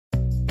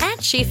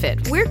At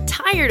SheFit, we're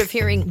tired of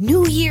hearing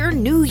new year,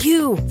 new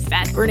you,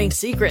 fat-burning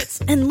secrets,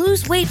 and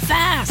lose weight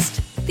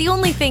fast. The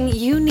only thing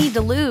you need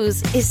to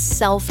lose is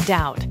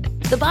self-doubt.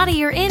 The body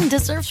you're in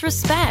deserves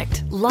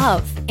respect,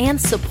 love, and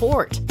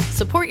support.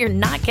 Support you're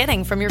not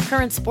getting from your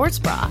current sports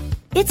bra.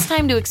 It's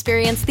time to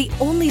experience the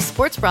only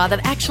sports bra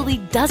that actually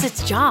does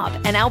its job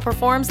and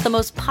outperforms the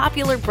most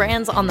popular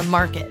brands on the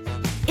market.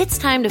 It's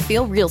time to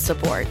feel real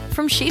support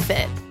from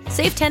SheFit.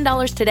 Save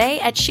 $10 today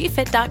at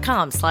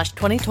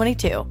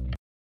shefit.com/2022.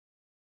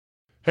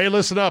 Hey,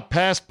 listen up,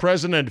 past,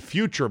 present, and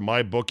future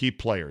MyBookie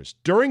players.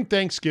 During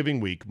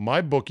Thanksgiving week,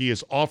 MyBookie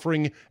is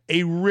offering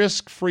a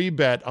risk-free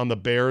bet on the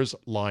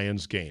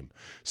Bears-Lions game.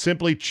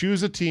 Simply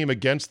choose a team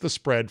against the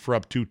spread for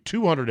up to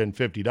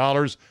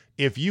 $250.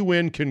 If you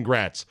win,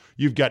 congrats.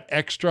 You've got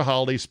extra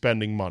holiday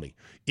spending money.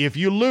 If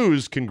you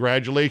lose,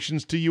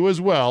 congratulations to you as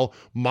well.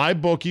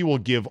 MyBookie will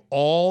give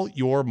all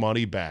your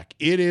money back.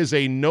 It is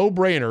a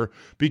no-brainer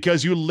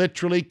because you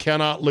literally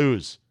cannot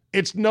lose.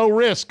 It's no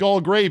risk,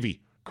 all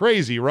gravy.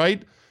 Crazy,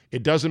 right?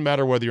 It doesn't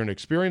matter whether you're an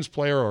experienced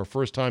player or a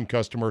first-time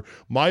customer.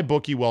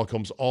 MyBookie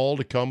welcomes all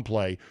to come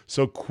play,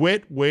 so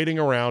quit waiting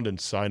around and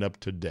sign up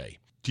today.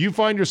 Do you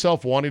find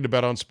yourself wanting to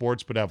bet on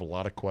sports but have a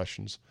lot of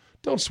questions?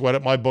 Don't sweat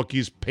it.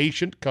 MyBookie's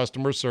patient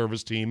customer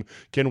service team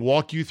can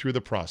walk you through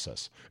the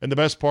process. And the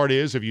best part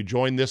is, if you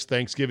join this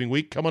Thanksgiving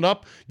week coming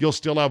up, you'll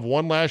still have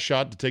one last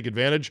shot to take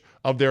advantage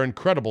of their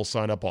incredible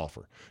sign-up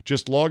offer.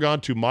 Just log on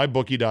to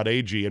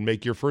mybookie.ag and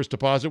make your first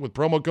deposit with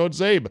promo code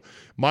ZABE.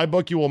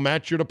 MyBookie will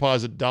match your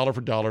deposit dollar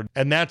for dollar,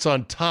 and that's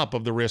on top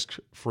of the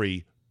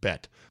risk-free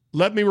bet.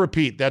 Let me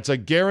repeat, that's a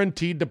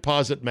guaranteed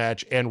deposit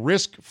match and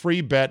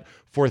risk-free bet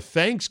for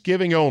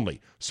Thanksgiving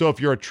only. So if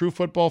you're a true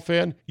football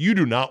fan, you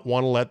do not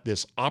want to let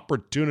this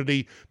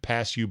opportunity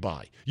pass you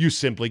by. You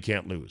simply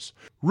can't lose.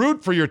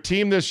 Root for your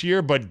team this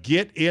year, but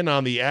get in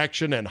on the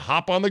action and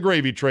hop on the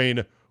gravy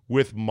train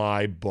with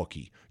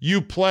MyBookie.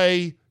 You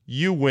play,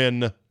 you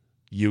win,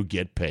 you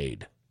get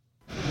paid.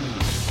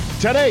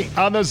 Today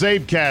on the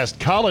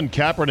CzabeCast, Colin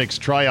Kaepernick's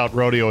tryout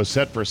rodeo is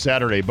set for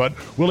Saturday, but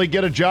will he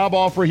get a job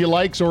offer he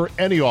likes or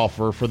any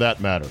offer for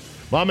that matter?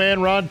 My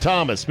man Ron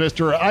Thomas,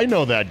 Mr. I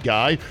Know That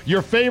Guy,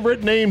 your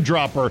favorite name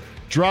dropper,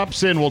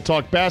 drops in. We'll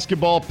talk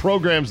basketball,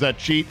 programs that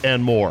cheat,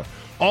 and more.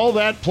 All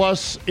that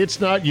plus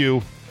It's Not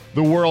You.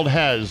 The world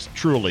has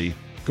truly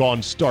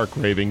gone stark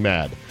raving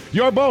mad.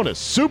 Your bonus,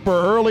 super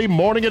early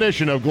morning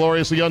edition of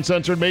Gloriously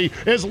Uncensored Me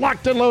is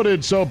locked and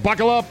loaded, so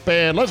buckle up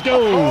and let's go.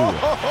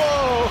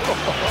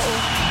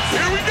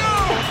 Here we go.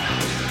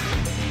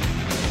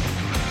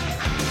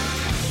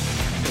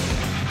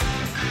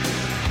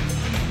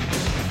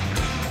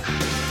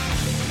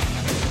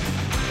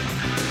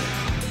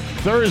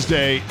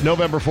 Thursday,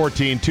 November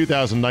 14,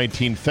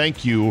 2019.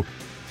 Thank you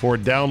for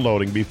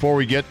downloading. Before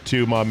we get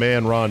to my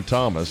man Ron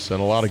Thomas and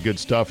a lot of good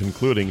stuff,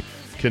 including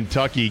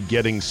Kentucky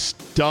getting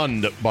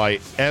stunned by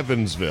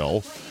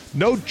Evansville.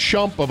 No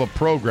chump of a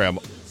program,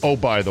 oh,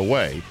 by the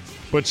way,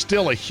 but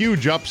still a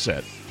huge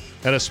upset,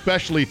 and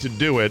especially to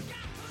do it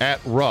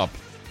at Rupp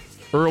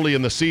early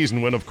in the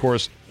season when, of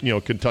course,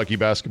 Kentucky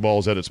basketball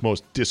is at its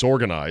most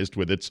disorganized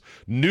with its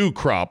new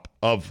crop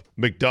of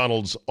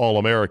McDonald's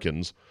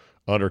All-Americans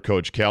under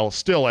Coach Cal.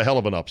 Still a hell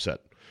of an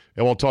upset.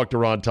 And we'll talk to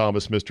Ron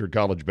Thomas, Mr.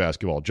 College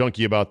Basketball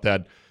Junkie, about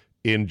that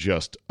in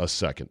just a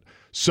second.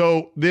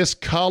 So this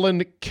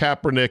Colin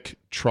Kaepernick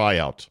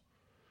tryout,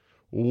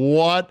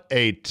 what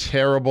a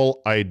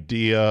terrible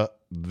idea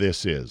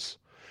this is.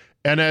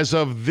 And as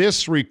of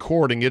this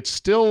recording, it's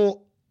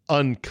still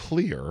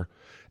unclear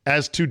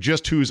as to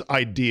just whose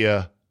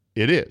idea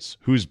it is,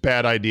 whose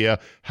bad idea,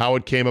 how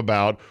it came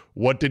about,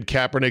 what did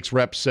Kaepernick's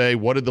reps say,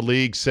 what did the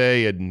league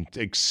say, and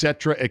et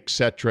cetera, et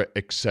cetera,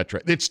 et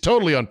cetera. It's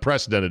totally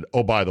unprecedented,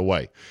 oh, by the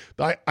way.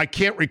 I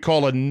can't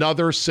recall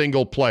another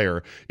single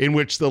player in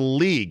which the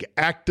league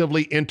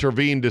actively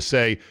intervened to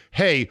say,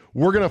 hey,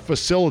 we're going to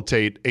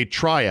facilitate a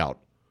tryout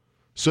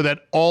so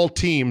that all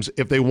teams,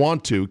 if they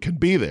want to, can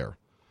be there.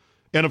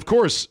 And, of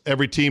course,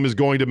 every team is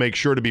going to make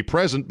sure to be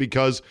present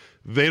because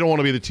they don't want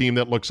to be the team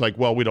that looks like,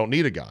 well, we don't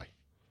need a guy.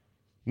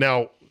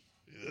 Now,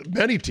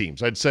 many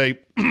teams, I'd say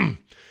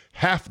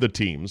half the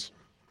teams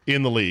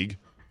in the league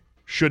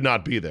should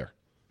not be there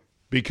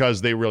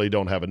because they really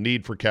don't have a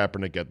need for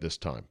Kaepernick at this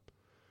time.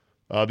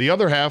 The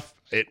other half,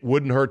 it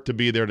wouldn't hurt to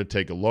be there to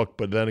take a look.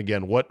 But then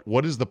again,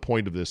 what is the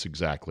point of this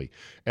exactly?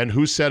 And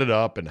who set it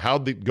up and how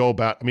they go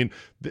about? I mean,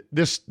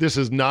 this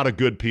is not a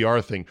good PR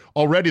thing.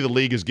 Already the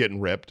league is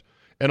getting ripped,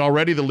 and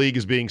already the league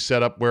is being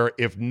set up where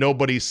if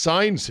nobody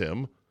signs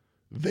him,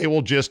 they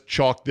will just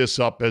chalk this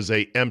up as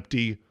a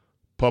empty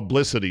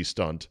publicity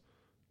stunt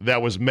that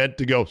was meant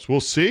to go, we'll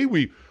see,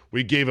 we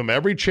gave him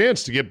every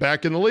chance to get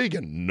back in the league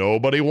and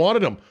nobody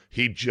wanted him.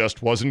 He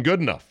just wasn't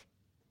good enough.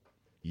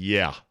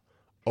 Yeah.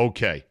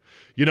 Okay.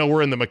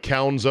 We're in the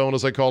McCown zone,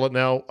 as I call it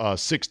now.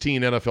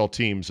 16 NFL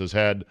teams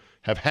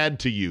have had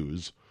to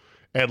use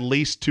at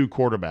least 2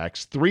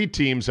 quarterbacks. 3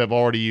 teams have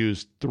already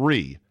used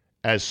 3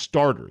 as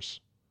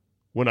starters.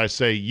 When I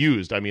say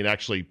used, I mean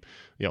actually,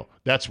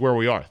 that's where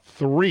we are.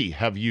 3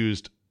 have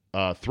used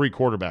 3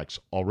 quarterbacks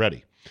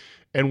already.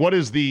 And what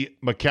is the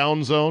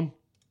McCown zone?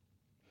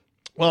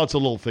 Well, it's a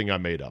little thing I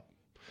made up.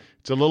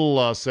 It's a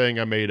little saying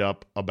I made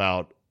up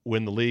about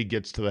when the league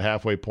gets to the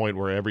halfway point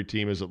where every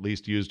team has at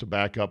least used a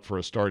backup for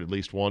a start at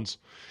least once.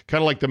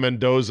 Kind of like the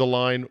Mendoza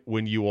line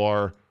when you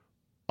are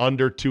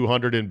under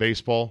 200 in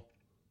baseball.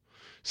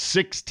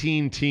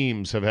 16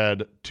 teams have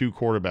had 2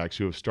 quarterbacks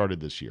who have started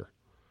this year.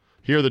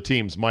 Here are the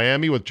teams.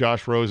 Miami with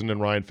Josh Rosen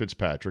and Ryan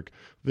Fitzpatrick.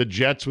 The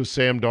Jets with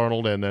Sam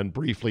Darnold and then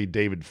briefly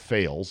David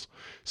Fales.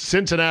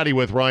 Cincinnati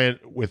with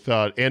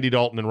Andy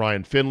Dalton and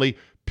Ryan Finley.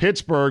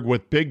 Pittsburgh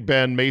with Big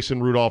Ben,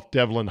 Mason Rudolph,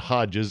 Devlin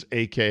Hodges,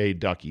 a.k.a.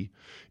 Ducky.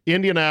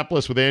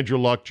 Indianapolis with Andrew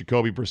Luck,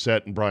 Jacoby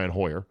Brissett, and Brian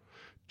Hoyer.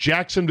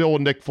 Jacksonville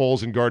with Nick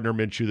Foles and Gardner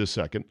Minshew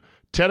II.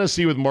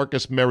 Tennessee with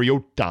Marcus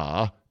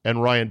Mariota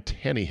and Ryan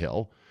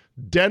Tannehill.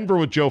 Denver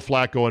with Joe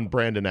Flacco and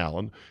Brandon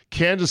Allen.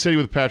 Kansas City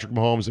with Patrick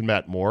Mahomes and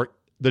Matt Moore.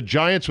 The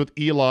Giants with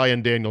Eli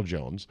and Daniel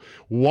Jones.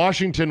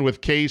 Washington with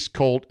Case,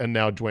 Colt, and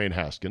now Dwayne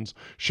Haskins.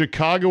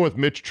 Chicago with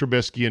Mitch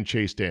Trubisky and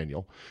Chase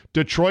Daniel.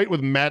 Detroit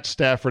with Matt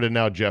Stafford and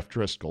now Jeff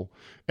Driscoll.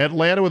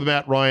 Atlanta with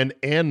Matt Ryan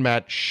and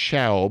Matt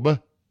Schaub.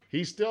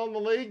 He's still in the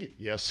league?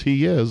 Yes,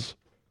 he is.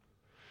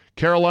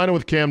 Carolina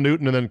with Cam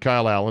Newton and then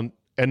Kyle Allen.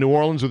 And New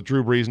Orleans with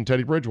Drew Brees and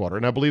Teddy Bridgewater.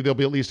 And I believe there'll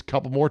be at least a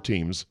couple more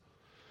teams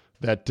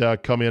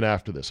that come in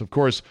after this. Of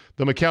course,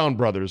 the McCown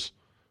brothers,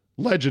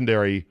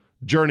 legendary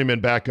journeyman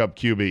backup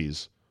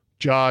QBs,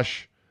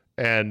 Josh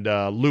and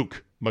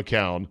Luke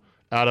McCown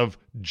out of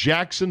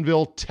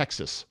Jacksonville,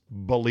 Texas,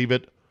 believe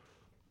it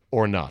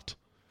or not.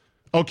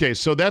 Okay,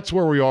 so that's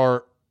where we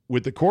are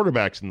with the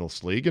quarterbacks in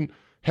this league. And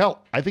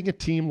hell, I think a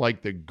team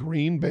like the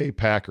Green Bay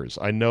Packers,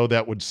 I know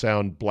that would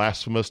sound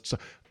blasphemous.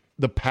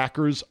 The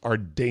Packers are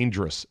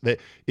dangerous.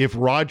 If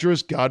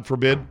Rodgers, God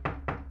forbid,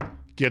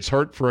 gets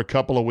hurt for a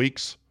couple of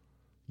weeks,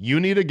 you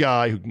need a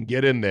guy who can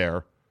get in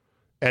there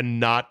and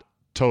not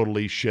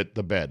totally shit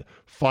the bed.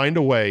 Find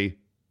a way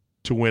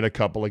to win a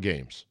couple of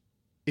games.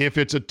 If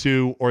it's a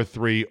 2 or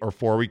 3 or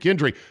 4 week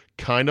injury,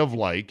 kind of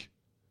like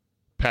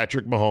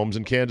Patrick Mahomes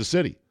in Kansas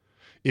City.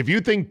 If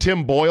you think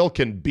Tim Boyle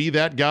can be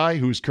that guy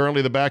who's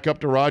currently the backup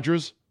to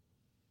Rodgers,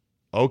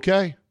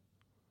 okay.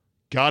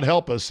 God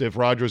help us if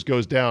Rodgers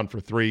goes down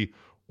for 3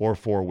 or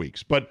 4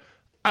 weeks. But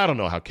I don't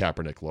know how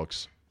Kaepernick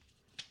looks.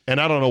 And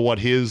I don't know what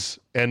his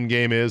end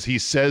game is. He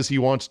says he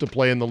wants to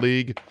play in the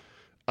league.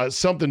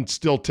 Something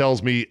still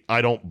tells me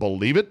I don't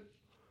believe it.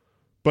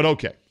 But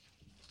okay.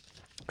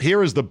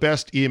 Here is the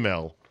best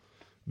email,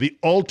 the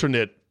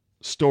alternate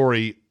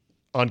story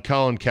on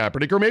Colin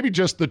Kaepernick, or maybe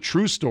just the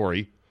true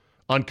story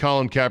on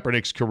Colin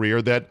Kaepernick's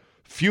career that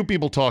few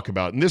people talk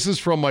about. And this is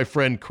from my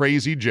friend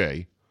Crazy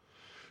J,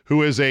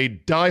 who is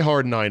a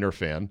diehard Niner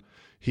fan.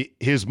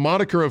 His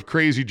moniker of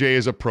Crazy J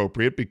is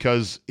appropriate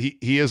because he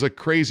is a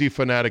crazy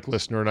fanatic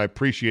listener, and I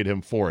appreciate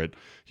him for it.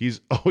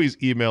 He's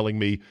always emailing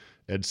me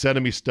and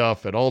sending me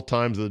stuff at all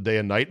times of the day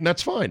and night, and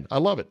that's fine. I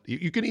love it.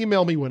 You can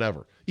email me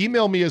whenever.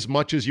 Email me as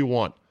much as you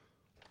want.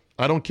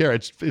 I don't care.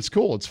 It's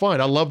cool. It's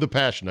fine. I love the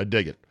passion. I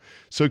dig it.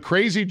 So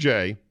Crazy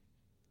J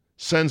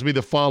sends me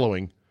the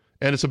following,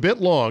 and it's a bit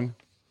long,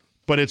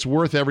 but it's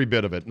worth every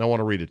bit of it, and I want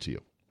to read it to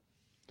you.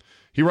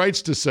 He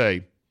writes to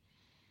say,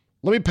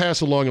 let me pass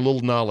along a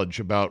little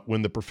knowledge about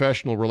when the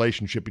professional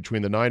relationship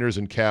between the Niners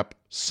and Cap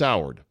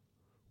soured,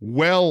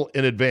 well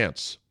in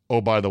advance,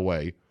 oh, by the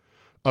way,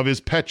 of his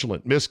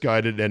petulant,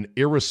 misguided, and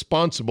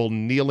irresponsible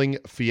kneeling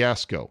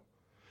fiasco,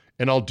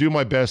 and I'll do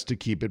my best to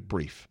keep it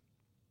brief.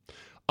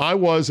 I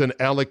was an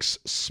Alex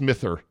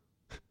Smither.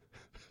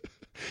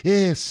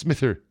 Yeah,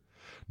 Smither.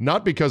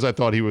 Not because I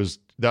thought he was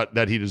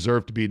that he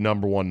deserved to be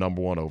number one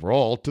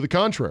overall. To the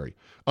contrary,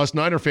 us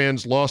Niner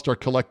fans lost our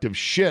collective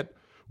shit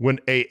when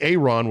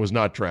Aaron was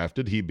not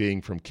drafted, he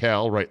being from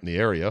Cal, right in the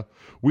area.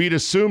 We'd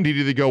assumed he'd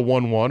either go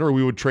 1-1 or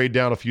we would trade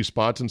down a few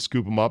spots and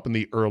scoop him up in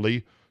the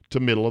early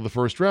to middle of the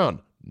first round.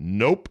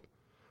 Nope.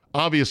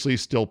 Obviously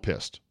still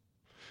pissed.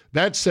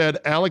 That said,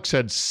 Alex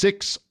had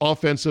 6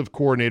 offensive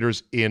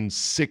coordinators in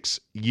 6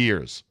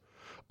 years.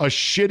 A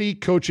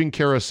shitty coaching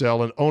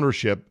carousel and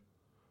ownership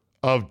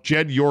of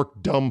Jed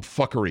York dumb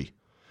fuckery.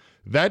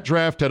 That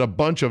draft had a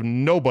bunch of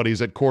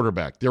nobodies at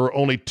quarterback. There were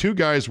only 2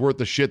 guys worth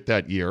the shit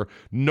that year.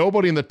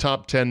 Nobody in the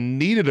top 10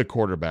 needed a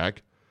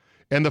quarterback.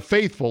 And the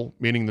faithful,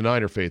 meaning the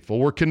Niner faithful,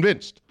 were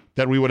convinced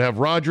that we would have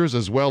Rodgers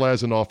as well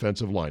as an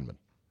offensive lineman.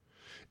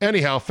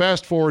 Anyhow,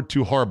 fast forward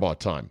to Harbaugh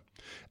time.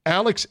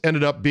 Alex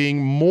ended up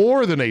being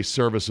more than a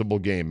serviceable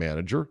game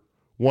manager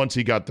once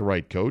he got the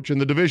right coach.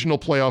 And the divisional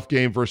playoff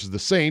game versus the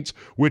Saints,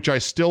 which I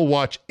still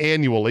watch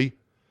annually,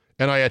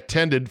 and I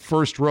attended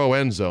first row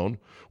end zone,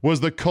 was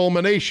the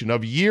culmination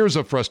of years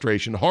of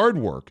frustration, hard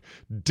work,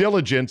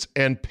 diligence,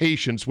 and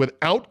patience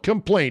without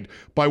complaint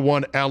by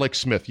one Alex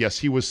Smith. Yes,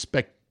 he was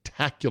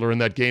spectacular in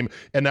that game,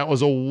 and that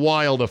was a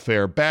wild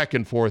affair, back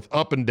and forth,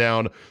 up and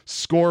down,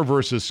 score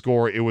versus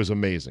score. It was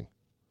amazing.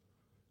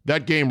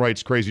 That game,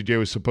 writes Crazy J,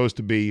 was supposed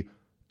to be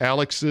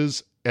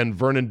Alex's and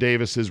Vernon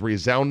Davis's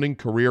resounding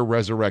career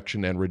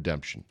resurrection and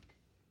redemption.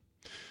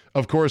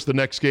 Of course, the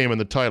next game in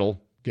the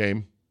title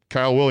game,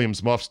 Kyle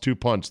Williams muffs 2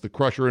 punts, the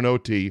crusher in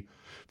OT,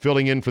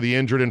 filling in for the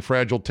injured and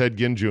fragile Ted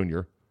Ginn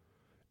Jr.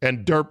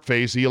 And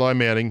derpface Eli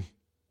Manning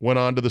went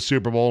on to the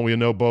Super Bowl, and we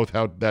know both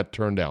how that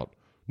turned out.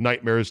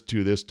 Nightmares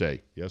to this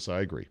day. Yes,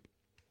 I agree.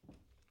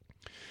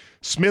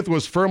 Smith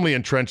was firmly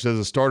entrenched as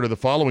a starter the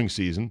following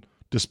season,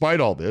 despite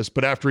all this,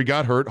 but after he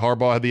got hurt,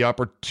 Harbaugh had the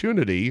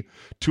opportunity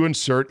to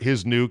insert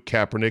his new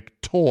Kaepernick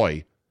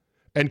toy,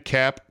 and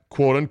Cap,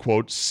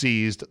 quote-unquote,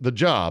 seized the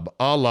job,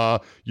 a la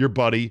your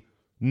buddy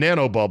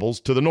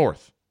Nanobubbles to the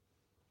north.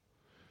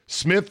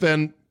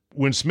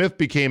 When Smith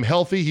became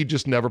healthy, he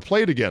just never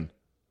played again.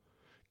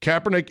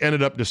 Kaepernick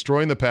ended up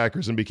destroying the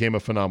Packers and became a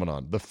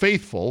phenomenon. The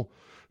faithful,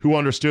 who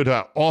understood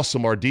how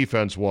awesome our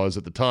defense was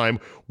at the time,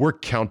 were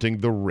counting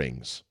the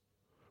rings.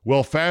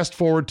 Well, fast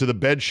forward to the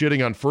bed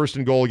shitting on 1st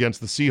and goal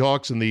against the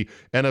Seahawks in the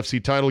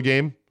NFC title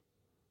game.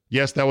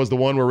 Yes, that was the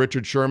one where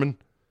Richard Sherman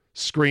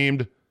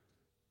screamed,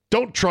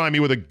 "Don't try me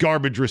with a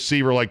garbage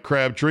receiver like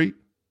Crabtree."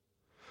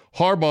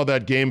 Harbaugh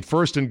that game,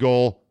 1st and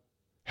goal,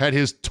 had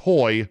his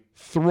toy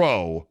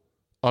throw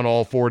on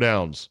all 4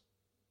 downs.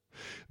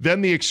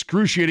 Then the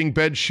excruciating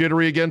bed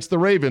shittery against the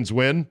Ravens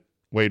when,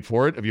 wait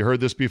for it, have you heard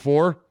this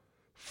before?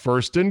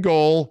 1st and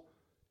goal,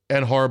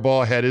 and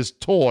Harbaugh had his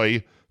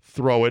toy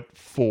throw it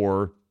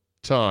 4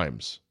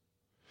 times.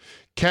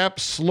 Cap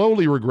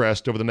slowly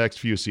regressed over the next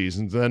few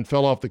seasons and then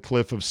fell off the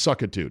cliff of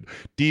suckitude.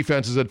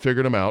 Defenses had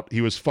figured him out.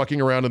 He was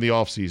fucking around in the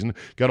offseason,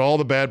 got all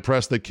the bad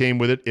press that came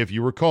with it, if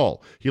you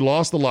recall. He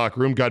lost the locker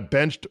room, got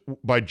benched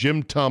by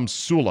Jim Tom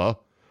Sula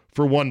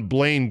for one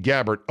Blaine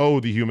Gabbert. Oh,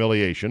 the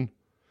humiliation.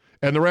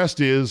 And the rest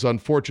is,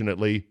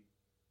 unfortunately,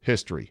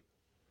 history.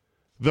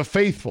 The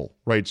faithful,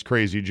 writes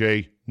Crazy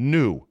J,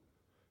 knew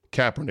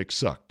Kaepernick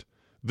sucked.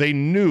 They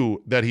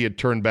knew that he had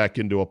turned back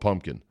into a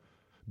pumpkin.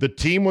 The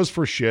team was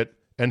for shit,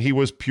 and he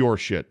was pure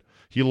shit.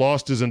 He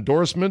lost his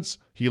endorsements,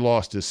 he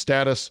lost his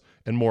status,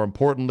 and more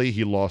importantly,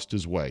 he lost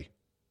his way.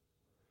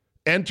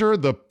 Enter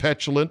the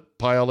petulant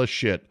pile of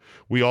shit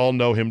we all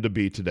know him to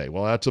be today.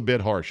 Well, that's a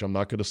bit harsh. I'm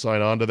not going to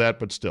sign on to that,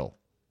 but still.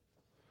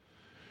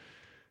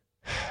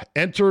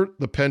 Enter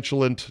the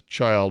petulant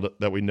child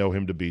that we know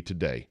him to be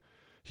today.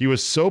 He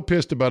was so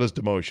pissed about his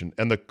demotion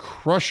and the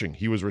crushing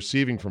he was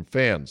receiving from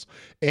fans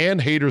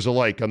and haters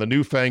alike on the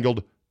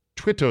newfangled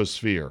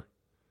Twittosphere.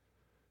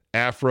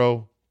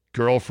 Afro,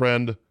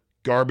 girlfriend,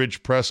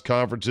 garbage press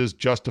conferences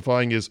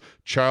justifying his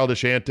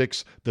childish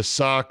antics, the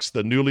socks,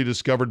 the newly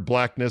discovered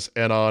blackness,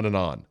 and on and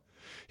on.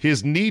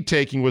 His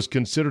knee-taking was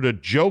considered a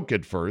joke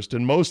at first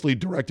and mostly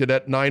directed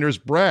at Niners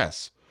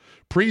brass.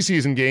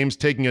 Preseason games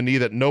taking a knee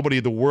that nobody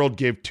in the world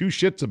gave 2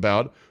 shits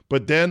about,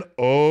 but then,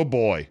 oh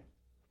boy.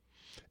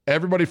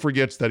 Everybody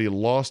forgets that he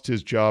lost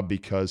his job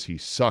because he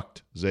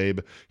sucked,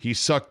 Zabe. He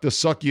sucked the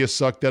suckiest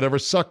suck that ever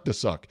sucked a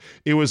suck.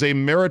 It was a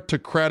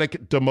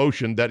meritocratic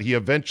demotion that he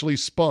eventually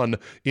spun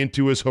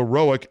into his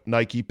heroic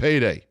Nike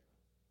payday.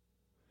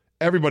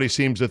 Everybody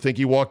seems to think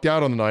he walked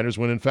out on the Niners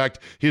when, in fact,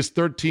 his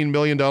 $13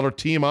 million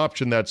team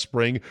option that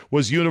spring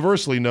was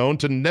universally known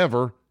to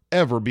never,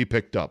 ever be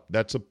picked up.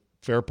 That's a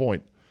fair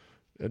point.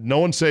 No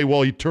one say,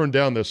 well, he turned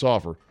down this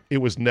offer. It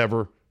was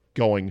never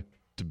going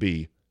to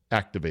be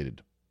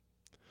activated.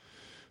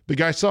 The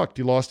guy sucked.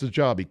 He lost his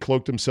job. He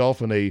cloaked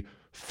himself in a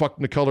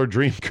fuck-the-color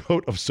dream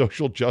coat of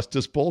social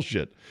justice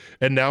bullshit.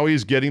 And now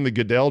he's getting the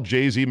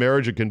Goodell-Jay-Z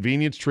marriage a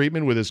convenience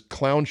treatment with his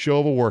clown show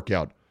of a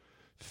workout.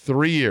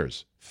 3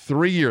 years.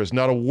 3 years.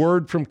 Not a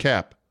word from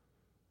Cap.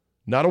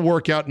 Not a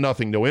workout,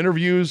 nothing. No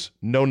interviews,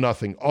 no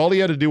nothing. All he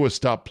had to do was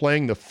stop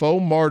playing the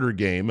faux martyr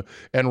game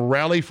and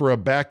rally for a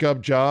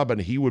backup job,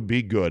 and he would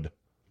be good.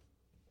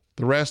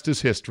 The rest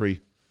is history.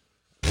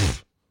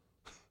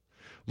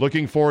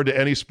 Looking forward to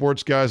any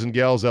sports guys and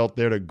gals out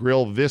there to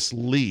grill this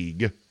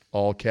league,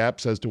 all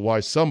caps, as to why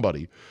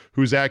somebody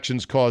whose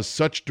actions cause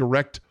such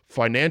direct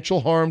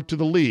financial harm to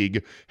the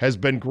league has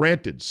been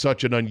granted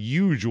such an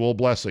unusual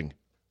blessing.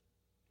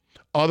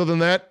 Other than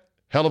that,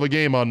 hell of a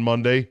game on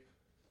Monday.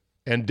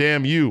 And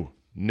damn you,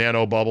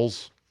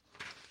 nanobubbles.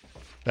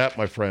 That,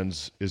 my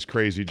friends, is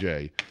Crazy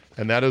J.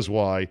 And that is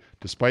why,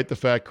 despite the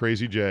fact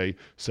Crazy J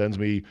sends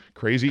me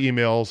crazy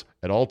emails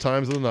at all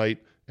times of the night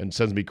and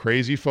sends me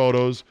crazy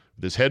photos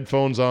with his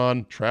headphones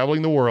on,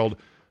 traveling the world,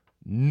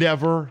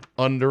 never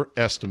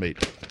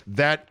underestimate.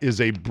 That is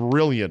a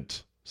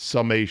brilliant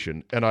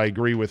summation, and I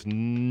agree with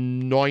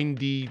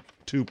 92%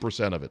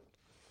 of it.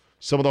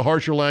 Some of the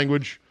harsher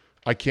language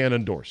I can't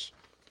endorse.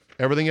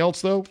 Everything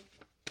else, though,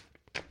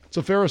 it's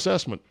a fair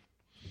assessment.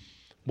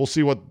 We'll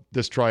see what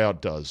this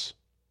tryout does.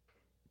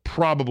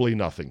 Probably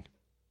nothing,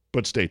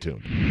 but stay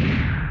tuned.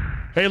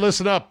 Hey,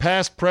 listen up,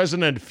 past,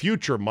 present, and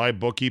future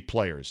MyBookie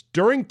players.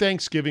 During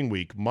Thanksgiving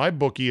week,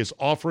 MyBookie is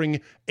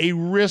offering a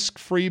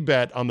risk-free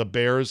bet on the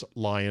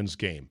Bears-Lions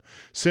game.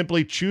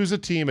 Simply choose a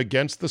team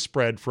against the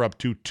spread for up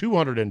to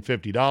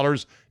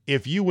 $250.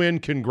 If you win,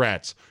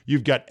 congrats.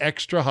 You've got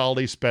extra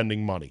holiday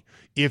spending money.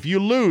 If you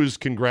lose,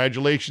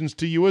 congratulations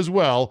to you as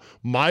well.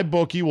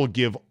 MyBookie will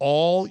give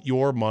all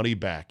your money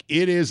back.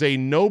 It is a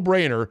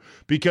no-brainer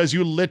because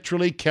you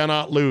literally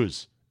cannot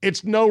lose.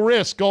 It's no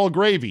risk, all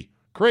gravy.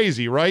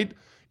 Crazy, right?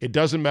 It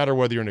doesn't matter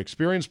whether you're an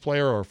experienced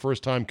player or a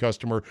first-time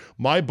customer.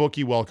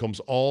 MyBookie welcomes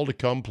all to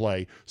come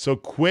play. So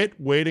quit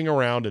waiting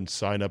around and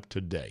sign up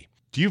today.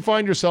 Do you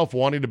find yourself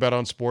wanting to bet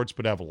on sports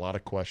but have a lot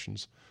of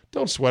questions?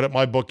 Don't sweat it.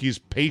 MyBookie's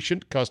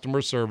patient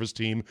customer service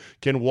team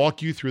can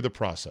walk you through the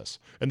process.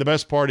 And the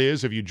best part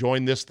is, if you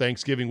join this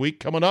Thanksgiving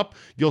week coming up,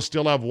 you'll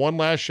still have one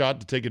last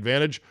shot to take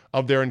advantage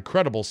of their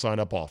incredible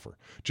sign-up offer.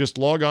 Just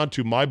log on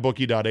to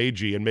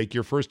mybookie.ag and make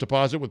your first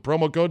deposit with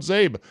promo code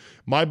ZABE.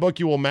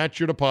 MyBookie will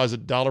match your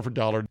deposit dollar for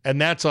dollar, and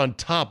that's on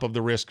top of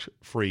the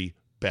risk-free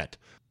bet.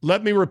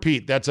 Let me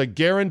repeat, that's a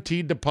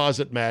guaranteed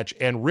deposit match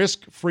and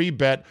risk-free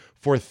bet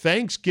for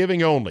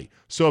Thanksgiving only.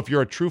 So if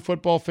you're a true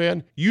football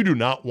fan, you do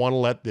not want to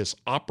let this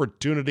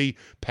opportunity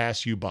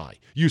pass you by.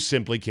 You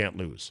simply can't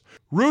lose.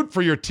 Root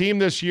for your team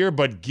this year,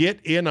 but get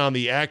in on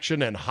the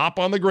action and hop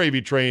on the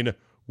gravy train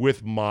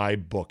with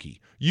MyBookie.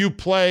 You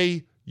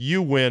play,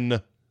 you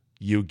win,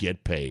 you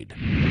get paid.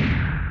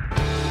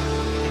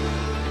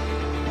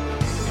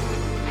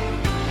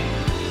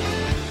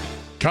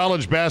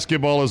 College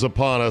basketball is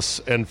upon us,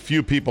 and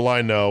few people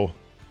I know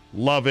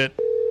love it,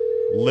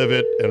 live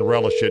it, and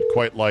relish it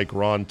quite like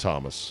Ron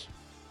Thomas,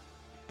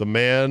 the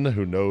man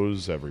who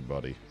knows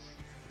everybody.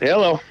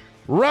 Hello.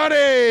 Ronnie!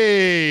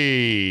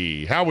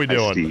 How we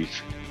doing? Hi,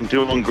 Steve. I'm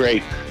doing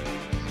great.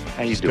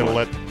 How you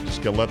doing?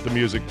 Just gonna let the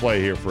music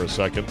play here for a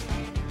second.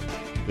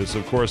 This is,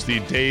 of course, the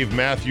Dave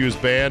Matthews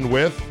Band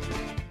with...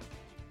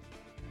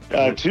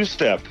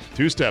 Two-Step.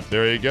 Two-Step,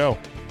 there you go.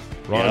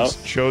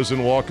 Ron's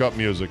chosen walk-up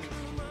music.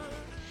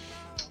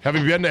 Have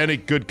you been to any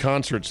good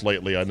concerts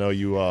lately? I know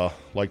you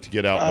like to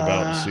get out and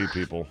about and see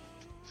people.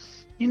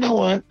 You know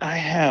what? I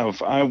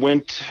have. I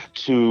went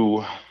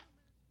to...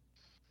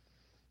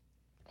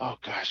 Oh,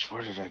 gosh,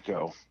 where did I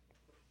go?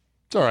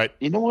 It's all right.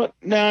 You know what?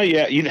 No,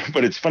 yeah,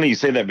 but it's funny you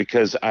say that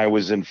because I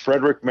was in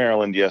Frederick,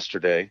 Maryland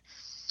yesterday,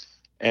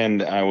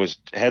 and I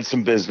had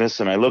some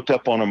business, and I looked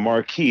up on a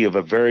marquee of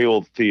a very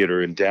old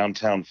theater in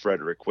downtown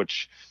Frederick,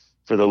 which,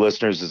 for the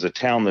listeners, is a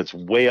town that's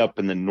way up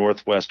in the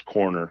northwest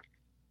corner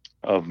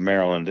of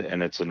Maryland,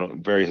 and it's a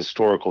very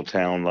historical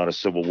town, a lot of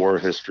Civil War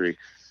history,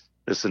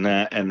 this and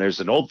that. And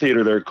there's an old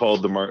theater there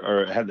called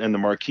and the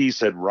marquee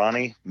said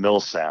Ronnie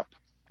Millsap.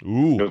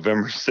 Ooh.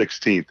 November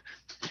 16th.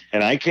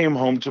 And I came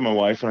home to my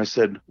wife and I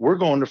said, we're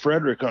going to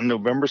Frederick on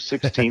November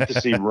 16th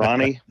to see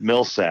Ronnie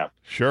Millsap.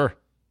 Sure.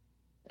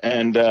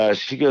 And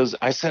she goes,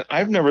 I said,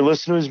 I've never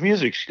listened to his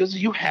music. She goes,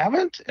 you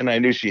haven't? And I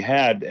knew she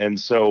had. And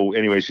so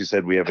anyway, she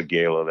said, we have a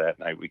gala that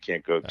night we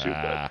can't go to.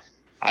 But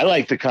I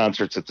like the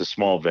concerts at the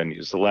small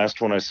venues. The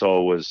last one I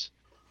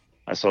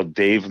saw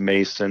Dave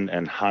Mason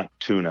and Hot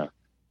Tuna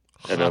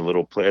at a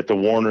little play at the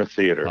Warner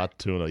Theater. Hot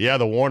Tuna. Yeah,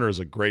 the Warner is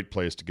a great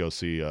place to go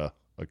see a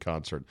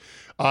concert.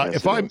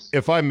 Yes,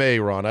 if I may,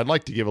 Ron, I'd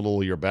like to give a little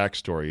of your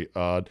backstory.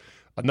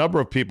 A number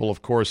of people,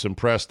 of course,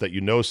 impressed that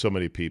you know so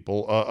many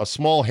people. A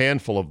small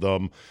handful of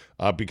them,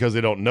 because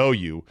they don't know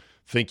you,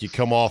 think you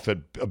come off at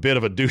a bit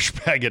of a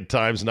douchebag at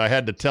times, and I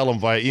had to tell them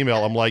via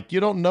email, I'm like, you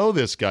don't know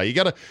this guy. You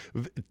got to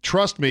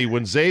trust me.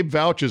 When Zabe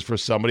vouches for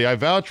somebody, I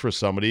vouch for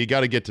somebody. You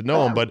got to get to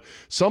know him. But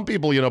some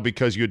people,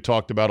 because you had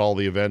talked about all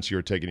the events you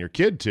were taking your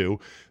kid to,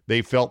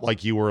 they felt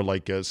like you were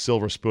like a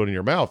silver spoon in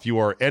your mouth. You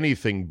are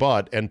anything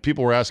but. And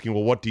people were asking,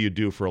 well, what do you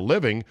do for a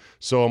living?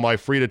 So am I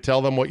free to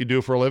tell them what you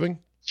do for a living?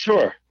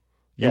 Sure.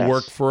 You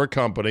work for a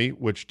company,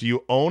 which do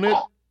you own it?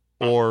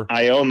 Or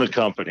I own the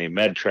company,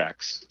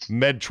 MedTrax.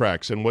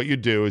 MedTrax, and what you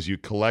do is you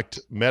collect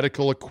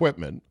medical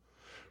equipment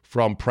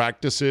from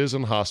practices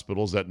and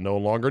hospitals that no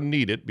longer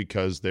need it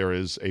because there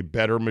is a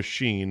better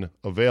machine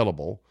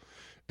available,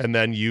 and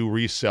then you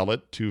resell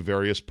it to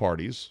various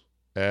parties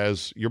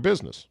as your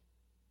business,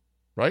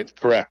 right?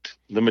 Correct.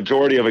 The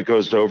majority of it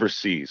goes to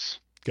overseas.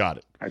 Got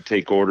it. I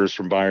take orders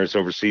from buyers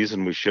overseas,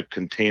 and we ship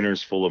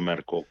containers full of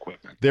medical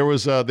equipment. There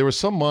was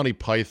some Monty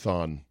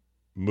Python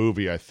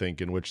movie, I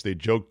think, in which they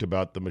joked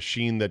about the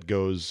machine that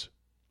goes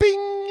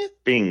bing.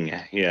 Bing,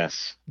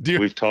 yes.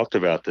 We've talked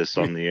about this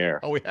on the air.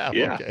 Oh, we have?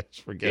 Yeah. Okay,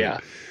 forget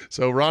it.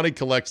 So Ronnie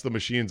collects the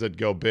machines that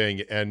go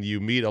bing, and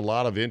you meet a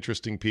lot of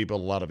interesting people,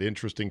 a lot of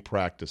interesting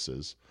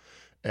practices.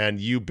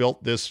 And you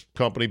built this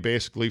company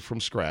basically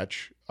from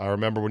scratch. I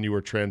remember when you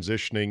were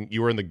transitioning,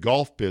 you were in the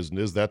golf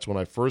business. That's when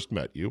I first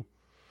met you.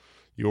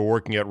 You were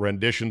working at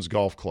Renditions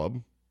Golf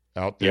Club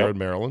out there in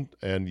Maryland,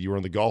 and you were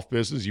in the golf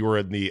business. You were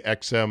in the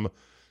XM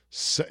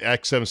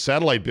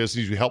satellite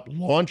business. You helped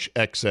launch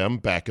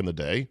XM back in the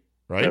day,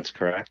 right? That's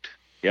correct.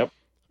 Yep.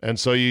 And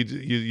so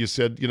you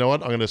said, you know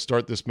what, I'm going to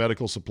start this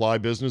medical supply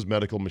business,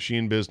 medical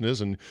machine business,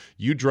 and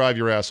you drive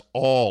your ass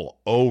all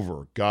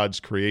over God's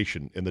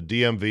creation in the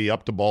DMV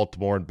up to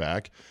Baltimore and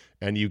back,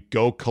 and you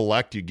go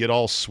collect, you get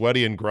all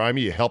sweaty and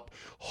grimy, you help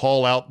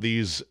haul out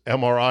these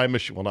MRI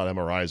machines. Well, not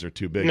MRIs are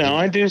too big. No,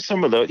 I do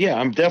some of those. Yeah,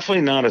 I'm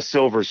definitely not a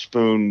silver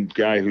spoon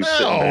guy who's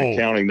sitting there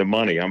counting the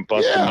money. I'm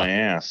busting my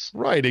ass.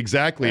 Right,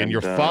 exactly. And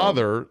your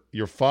father,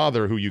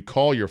 who you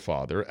call your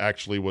father,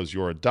 actually was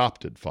your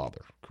adopted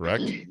father,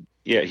 correct?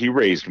 Yeah, he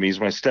raised me. He's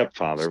my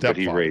stepfather, but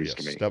he raised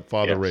yes. me.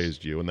 Stepfather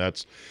raised you,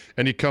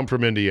 and you come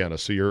from Indiana,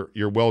 so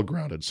you're well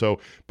grounded. So,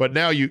 but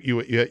now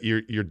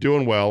you're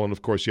doing well, and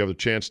of course you have the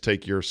chance to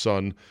take your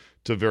son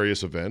to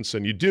various events,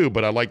 and you do.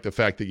 But I like the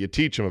fact that you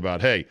teach him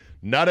about, hey,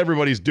 not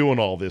everybody's doing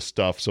all this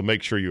stuff, so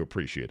make sure you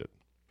appreciate it.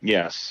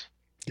 Yes,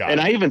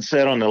 I even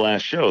said on the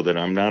last show that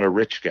I'm not a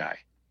rich guy.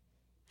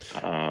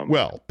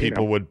 Well,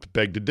 people would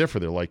beg to differ.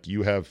 They're like,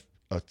 you have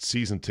a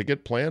season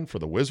ticket plan for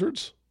the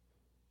Wizards?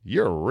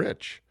 You're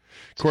rich.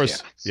 Of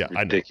course,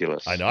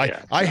 ridiculous. I know.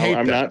 I hate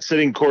I'm that. not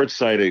sitting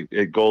courtside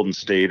at Golden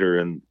State or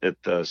at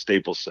the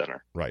Staples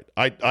Center. Right.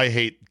 I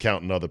hate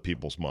counting other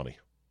people's money.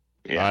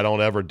 Yeah. I don't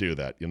ever do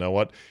that. You know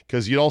what?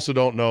 Because you also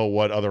don't know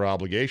what other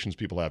obligations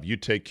people have. You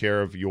take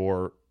care of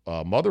your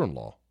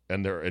mother-in-law.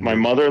 My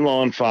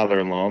mother-in-law and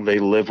father-in-law, they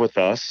live with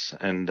us,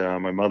 and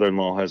my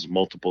mother-in-law has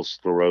multiple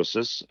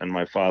sclerosis, and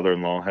my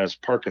father-in-law has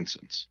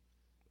Parkinson's.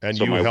 And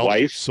so you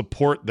help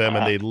support them,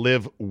 and they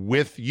live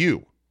with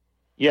you.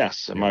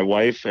 Yes, and my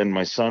wife and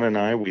my son and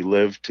I, we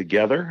live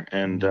together,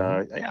 and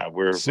I'm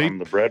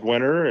the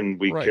breadwinner, and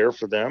we care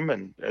for them,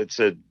 and it's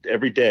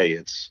every day.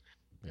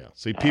 Yeah.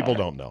 See, people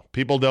don't know.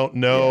 People don't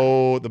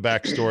know the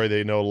backstory.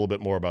 They know a little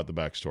bit more about the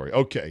backstory.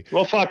 Okay.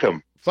 Well, fuck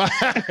them.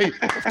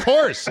 Of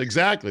course,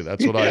 exactly.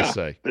 That's what I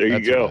say. There you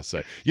go. What I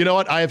say. You know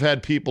what? I've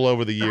had people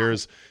over the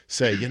years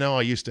say,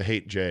 I used to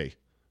hate Jay.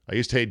 I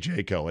used to hate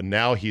Jayco, and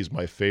now he's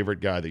my favorite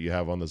guy that you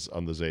have on the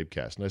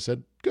CzabeCast. And I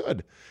said,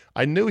 good.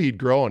 I knew he'd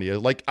grow on you.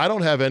 Like, I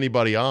don't have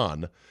anybody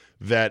on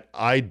that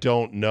I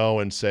don't know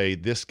and say,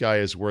 this guy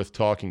is worth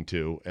talking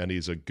to, and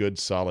he's a good,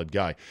 solid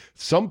guy.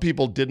 Some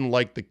people didn't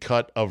like the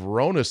cut of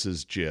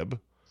Ronus's jib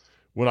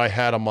when I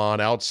had him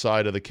on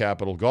outside of the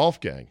Capital Golf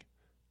Gang.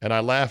 And I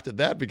laughed at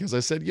that because I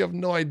said, you have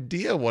no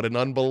idea what an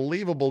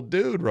unbelievable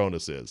dude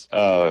Ronus is.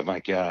 Oh, my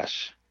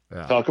gosh.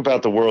 Yeah. Talk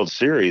about the World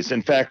Series.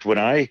 In fact,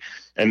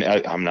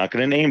 I'm not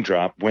going to name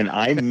drop, when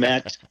I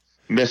met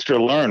Mr.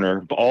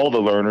 Lerner, all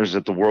the learners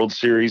at the World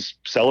Series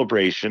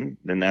celebration,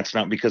 and that's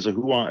not because of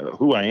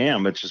who I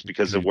am, it's just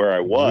because of where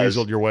I was.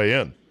 Weaseled your way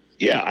in.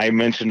 Yeah, I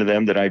mentioned to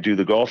them that I do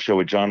the golf show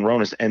with John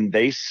Ronus, and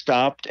they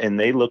stopped and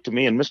they looked at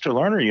me, and Mr.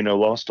 Lerner,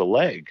 lost a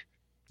leg.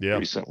 Yeah.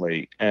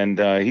 Recently. And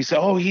he said,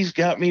 he's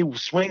got me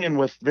swinging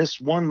with this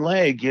one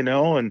leg,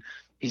 and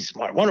he's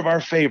one of our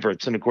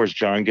favorites. And of course,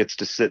 John gets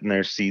to sit in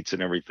their seats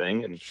and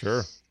everything. And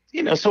sure.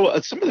 So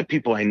some of the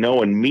people I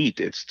know and meet,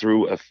 it's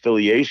through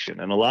affiliation.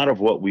 And a lot of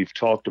what we've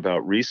talked about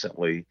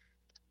recently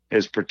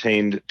has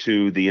pertained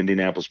to the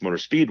Indianapolis Motor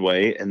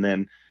Speedway. And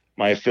then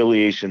my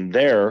affiliation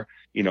there,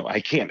 I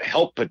can't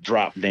help but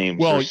drop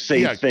names or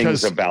say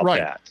things about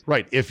that.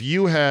 Right. If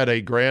you had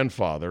a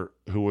grandfather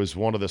who was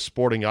one of the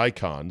sporting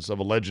icons of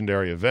a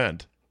legendary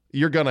event,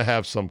 you're going to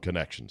have some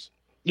connections.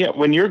 Yeah,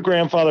 when your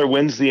grandfather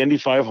wins the Indy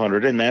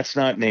 500, and that's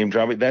not name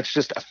dropping, that's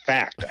just a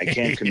fact. I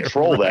can't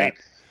control that.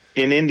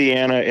 In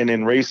Indiana and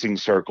in racing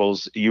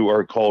circles, you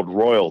are called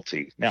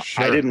royalty. Now,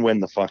 sure. I didn't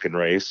win the fucking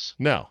race.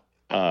 No.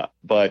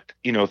 But,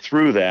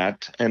 through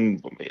that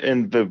and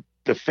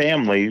the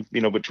family,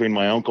 between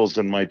my uncles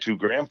and my two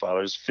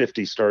grandfathers,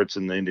 50 starts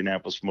in the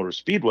Indianapolis Motor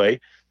Speedway.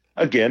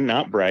 Again,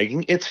 not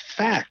bragging. It's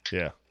fact.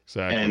 Yeah,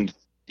 exactly. And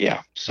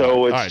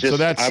so it's just,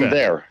 so I'm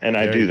there and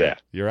I do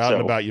that. You're out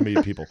and about, you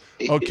meet people.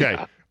 Okay.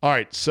 Yeah. All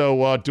right.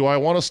 So do I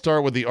want to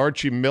start with the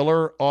Archie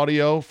Miller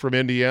audio from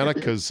Indiana?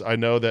 Because I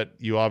know that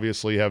you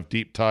obviously have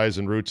deep ties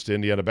and roots to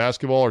Indiana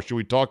basketball. Or should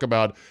we talk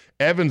about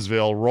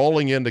Evansville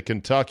rolling into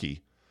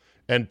Kentucky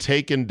and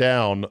taking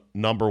down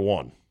number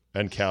one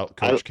and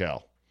Coach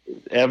Cal?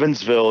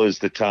 Evansville is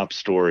the top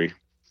story.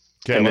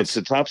 Okay, and it's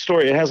the top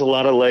story. It has a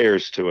lot of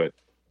layers to it.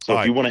 So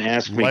if you want to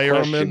ask me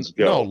questions,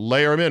 go. No,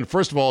 layer them in.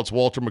 First of all, it's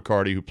Walter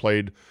McCarty, who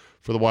played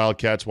for the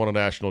Wildcats, won a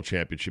national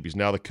championship. He's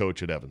now the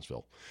coach at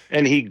Evansville.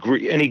 And he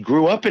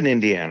grew up in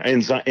Indiana,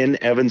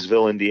 in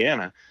Evansville,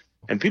 Indiana.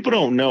 And people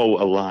don't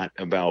know a lot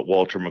about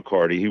Walter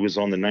McCarty. He was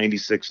on the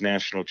 96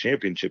 national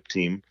championship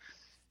team.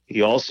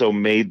 He also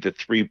made the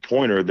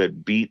three-pointer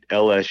that beat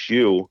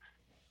LSU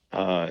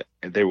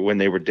when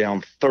they were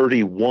down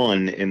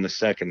 31 in the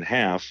second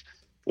half,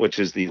 which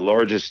is the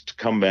largest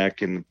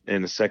comeback in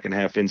the second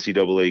half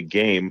NCAA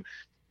game.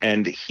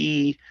 And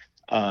he,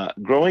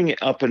 growing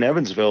up in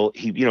Evansville,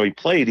 he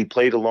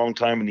played a long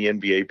time in the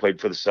NBA, played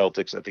for the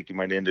Celtics. I think he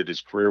might have ended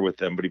his career with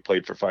them, but he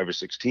played for 5 or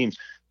 6 teams.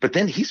 But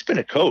then he's been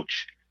a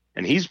coach,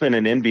 and he's been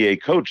an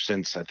NBA coach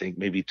since I think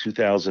maybe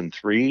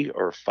 2003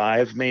 or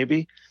 5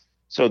 maybe.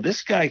 So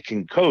this guy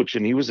can coach,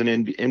 and he was an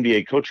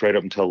NBA coach right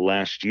up until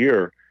last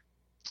year.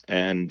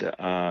 And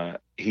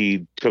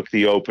he took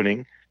the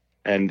opening.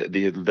 And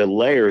the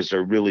layers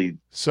are really,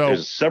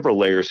 there's several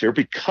layers here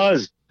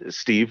because,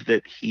 Steve,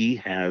 that he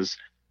has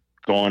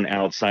gone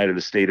outside of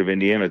the state of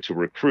Indiana to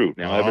recruit.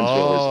 Now,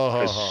 Evansville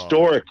has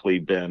historically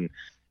been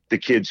the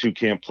kids who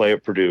can't play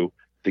at Purdue,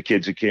 the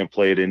kids who can't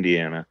play at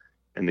Indiana,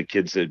 and the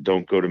kids that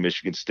don't go to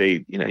Michigan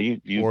State.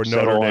 You or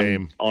settle Notre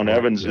Dame. on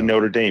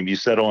Notre Dame. You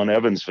settle on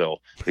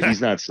Evansville, but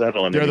he's not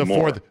settling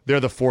anymore.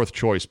 They're the fourth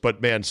choice,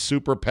 but man,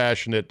 super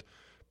passionate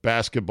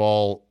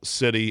basketball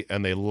city,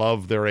 and they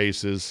love their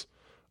aces.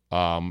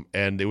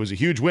 And it was a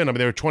huge win. I mean,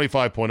 they were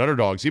 25-point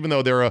underdogs, even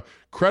though they're a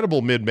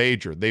credible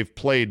mid-major. They've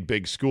played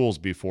big schools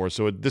before,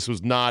 so this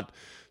was not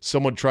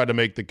someone tried to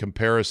make the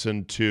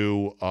comparison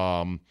to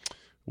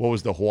what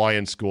was the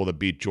Hawaiian school that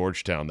beat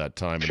Georgetown that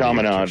time?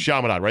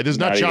 Chaminade, right? This is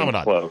not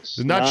Chaminade. Close. This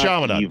is not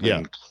Chaminade.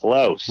 Even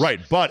close. Right,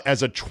 but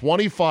as a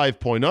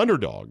 25-point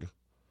underdog,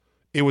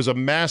 it was a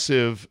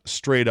massive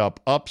straight-up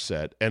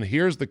upset. And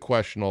here's the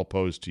question I'll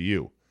pose to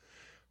you.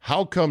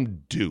 How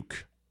come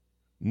Duke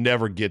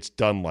never gets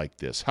done like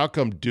this? How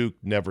come Duke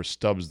never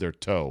stubs their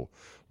toe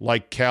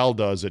like Cal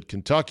does at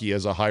Kentucky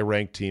as a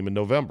high-ranked team in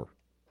November?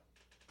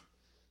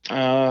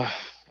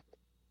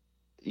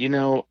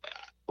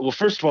 Well,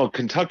 first of all,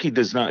 Kentucky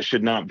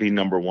should not be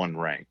number one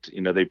ranked.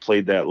 They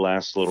played that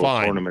last little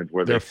tournament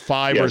where they're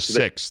 5 or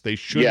 6. They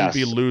shouldn't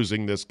be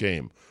losing this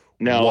game.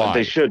 No, Why?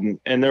 They shouldn't.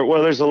 And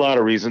there's a lot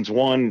of reasons.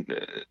 One,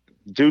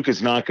 Duke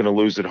is not going to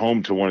lose at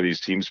home to one of these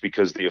teams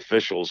because the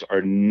officials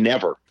are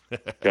never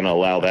going to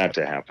allow that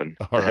to happen.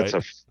 That's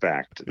a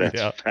fact.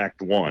 That's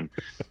fact one.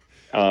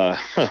 And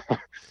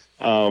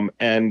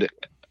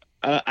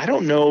I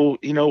don't know,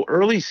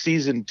 early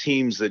season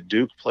teams that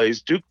Duke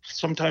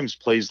sometimes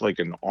plays like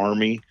an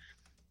Army,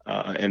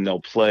 and they'll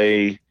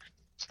play,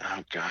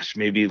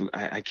 maybe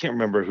I can't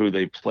remember who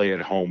they play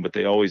at home, but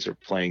they always are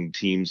playing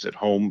teams at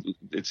home.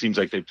 It seems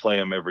like they play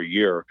them every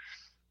year.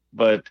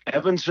 But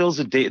Evansville's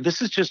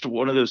this is just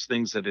one of those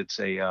things that it's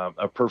a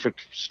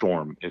perfect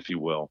storm, if you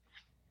will,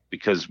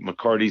 because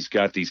McCarty's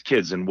got these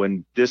kids. And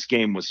when this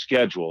game was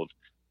scheduled,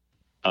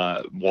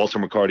 Walter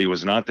McCarty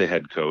was not the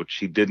head coach.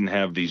 He didn't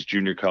have these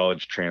junior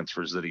college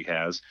transfers that he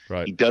has.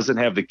 Right. He doesn't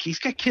have he's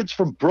got kids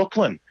from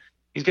Brooklyn.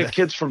 He's got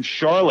kids from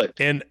Charlotte.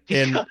 And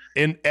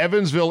in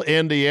Evansville,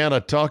 Indiana,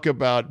 talk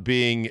about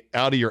being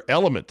out of your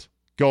element,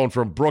 going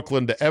from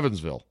Brooklyn to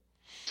Evansville.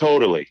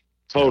 Totally.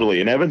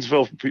 And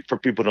Evansville, for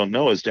people who don't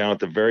know, is down at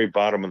the very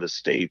bottom of the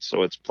state.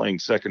 So it's playing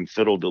second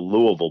fiddle to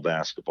Louisville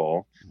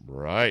basketball.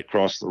 Right.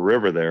 Across the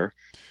river there.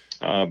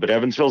 But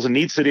Evansville's a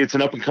neat city. It's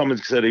an up-and-coming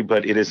city,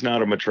 but it is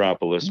not a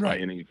metropolis by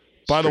any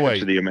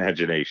stretch of the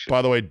imagination.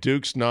 By the way,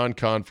 Duke's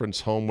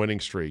non-conference home winning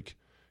streak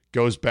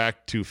goes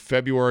back to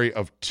February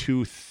of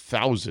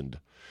 2000.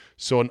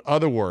 So in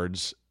other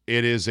words,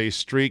 it is a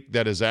streak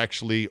that is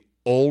actually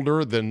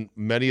older than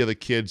many of the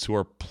kids who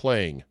are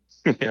playing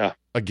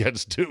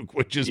against Duke,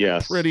 which is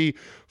pretty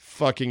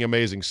fucking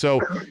amazing. So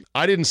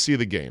I didn't see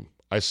the game.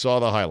 I saw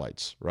the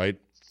highlights, right?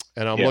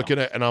 And I'm looking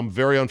at, and I'm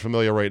very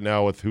unfamiliar right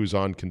now with who's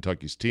on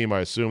Kentucky's team. I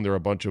assume they're a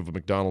bunch of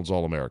McDonald's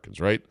All-Americans,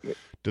 right?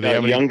 Do they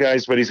have young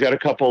guys, but he's got a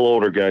couple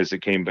older guys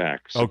that came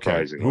back.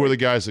 Okay, who are the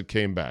guys that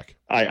came back?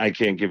 I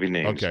can't give you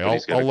names. Okay,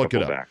 I'll look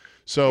it up. Back.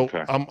 So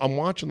I'm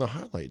watching the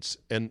highlights,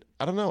 and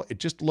I don't know. It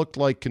just looked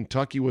like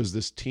Kentucky was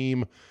this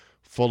team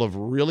full of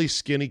really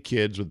skinny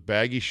kids with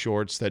baggy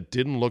shorts that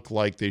didn't look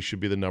like they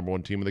should be the number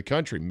one team in the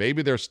country.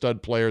 Maybe they're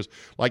stud players.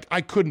 Like, I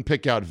couldn't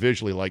pick out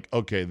visually, like,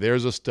 okay,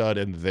 there's a stud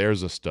and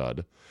there's a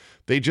stud.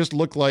 They just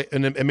look like,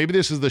 and maybe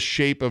this is the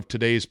shape of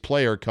today's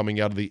player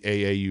coming out of the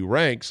AAU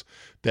ranks,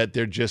 that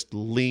they're just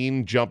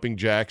lean jumping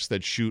jacks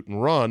that shoot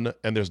and run,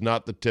 and there's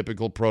not the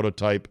typical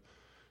prototype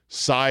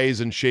size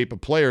and shape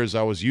of players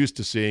I was used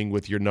to seeing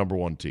with your number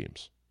one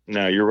teams.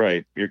 No, you're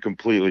right. You're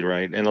completely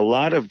right. And a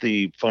lot of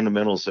the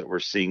fundamentals that we're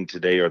seeing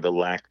today, or the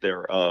lack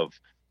thereof,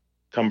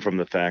 come from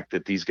the fact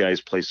that these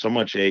guys play so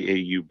much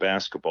AAU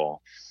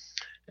basketball.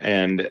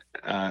 And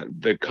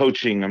the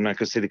coaching, I'm not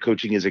going to say the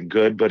coaching isn't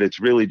good, but it's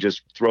really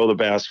just throw the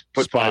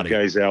put Spotty. 5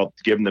 guys out,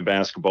 give them the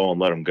basketball,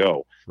 and let them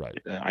go. Right.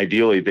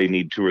 Ideally, they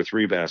need 2 or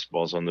 3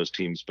 basketballs on those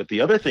teams. But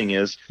the other thing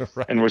is,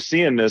 and we're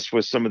seeing this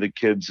with some of the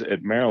kids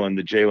at Maryland,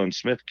 the Jalen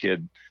Smith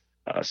kid,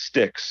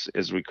 Sticks,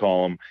 as we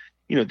call him.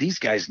 These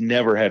guys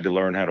never had to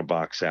learn how to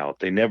box out.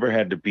 They never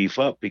had to beef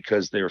up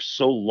because they're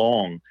so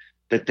long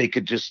that they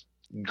could just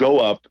go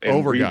up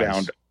and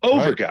rebound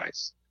over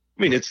guys.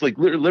 I mean, it's like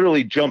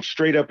literally jump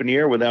straight up in the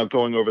air without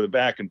going over the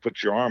back and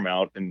put your arm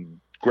out and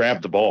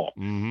grab the ball.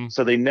 Mm-hmm.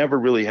 So they never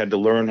really had to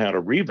learn how to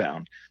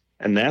rebound.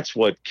 And that's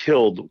what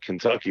killed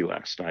Kentucky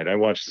last night. I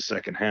watched the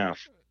second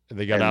half.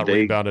 They got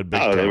out-rebounded big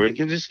time. They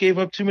just gave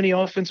up too many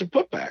offensive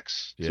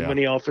putbacks, too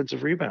many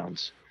offensive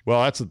rebounds.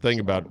 Well, that's the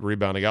thing about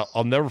rebounding.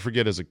 I'll never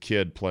forget as a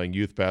kid playing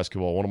youth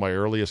basketball, one of my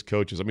earliest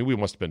coaches, I mean, we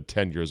must have been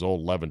 10 years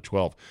old, 11,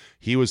 12.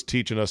 He was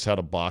teaching us how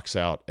to box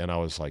out, and I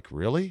was like,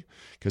 really?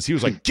 Because he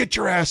was like, get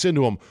your ass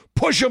into him,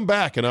 push him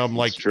back. And I'm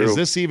like, is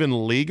this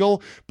even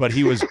legal? But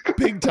he was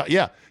big time.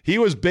 Yeah, he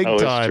was big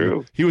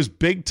time. He was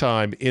big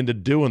time into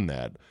doing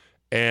that.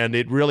 And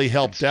it really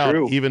helped out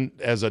even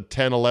as a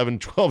 10, 11,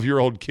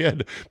 12-year-old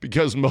kid,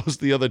 because most of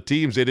the other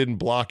teams, they didn't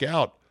block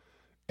out.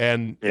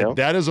 And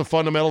that is a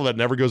fundamental that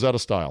never goes out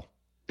of style.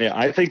 Yeah,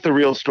 I think the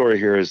real story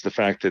here is the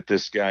fact that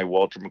this guy,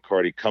 Walter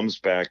McCarty, comes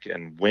back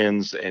and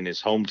wins in his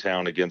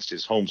hometown against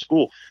his home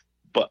school.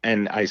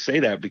 And I say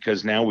that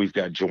because now we've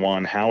got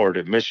Juwan Howard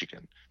at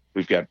Michigan.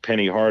 We've got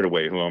Penny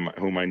Hardaway,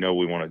 whom I know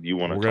you want to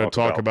We're going to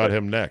talk about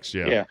him next,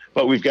 Yeah,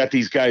 but we've got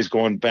these guys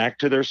going back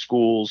to their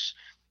schools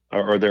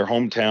or their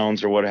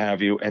hometowns or what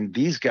have you. And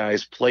these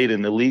guys played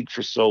in the league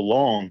for so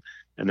long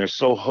and they're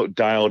so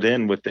dialed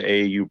in with the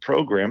AAU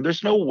program.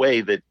 There's no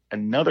way that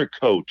another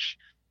coach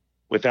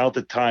without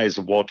the ties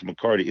of Walter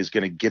McCarty is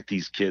going to get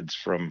these kids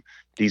from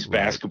these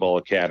basketball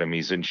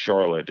academies in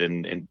Charlotte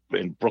and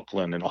in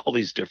Brooklyn and all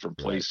these different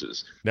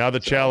places. Now the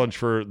challenge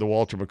for the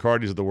Walter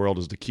McCartys of the world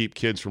is to keep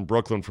kids from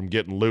Brooklyn from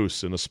getting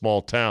loose in a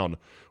small town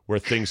where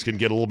things can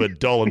get a little bit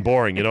dull and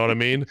boring. You know what I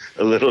mean?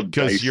 A little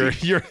because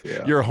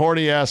you're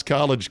horny ass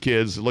college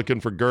kids looking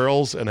for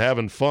girls and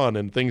having fun,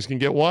 and things can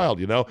get wild.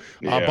 You know.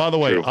 By the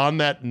way, on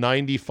that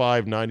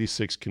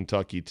 95-96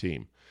 Kentucky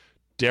team,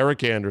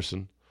 Derek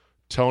Anderson,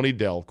 Tony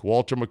Delk,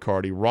 Walter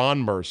McCarty,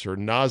 Ron Mercer,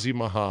 Nazi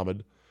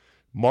Muhammad,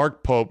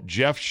 Mark Pope,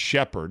 Jeff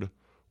Shepard,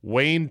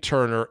 Wayne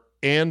Turner,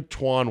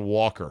 Antoine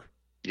Walker.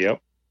 Yep.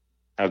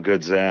 How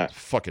good's that?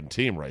 Fucking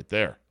team right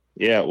there.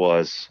 Yeah, it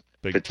was.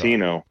 Big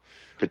Patino.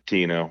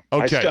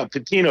 Okay.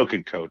 Patino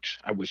can coach.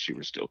 I wish he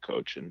were still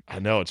coaching. I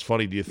know. It's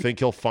funny. Do you think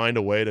he'll find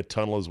a way to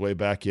tunnel his way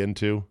back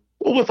into?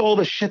 Well, with all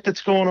the shit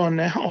that's going on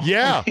now.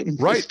 Yeah, I mean,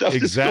 right. The stuff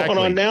exactly. that's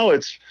going on now,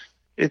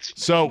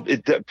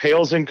 it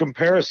pales in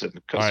comparison.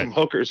 Some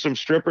hookers, some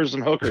strippers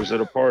and hookers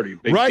at a party.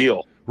 Big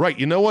deal. Right.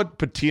 You know what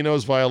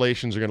Patino's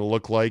violations are going to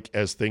look like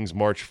as things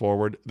march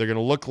forward? They're going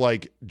to look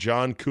like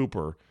John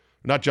Cooper.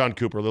 Not John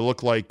Cooper. They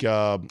look like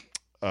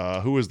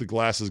who was the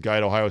glasses guy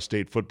at Ohio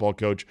State football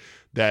coach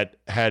that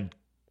had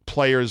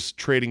players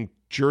trading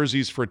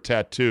jerseys for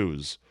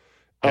tattoos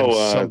and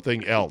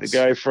something else. The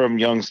guy from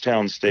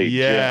Youngstown State.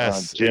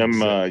 Yes. Jim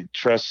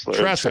Tressler.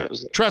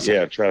 Tressel.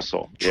 Yeah,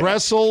 Tressel. Yeah.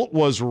 Tressel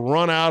was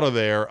run out of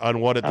there on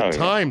what at the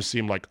time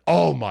seemed like,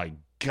 oh my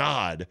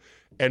God.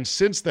 And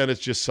since then, it's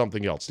just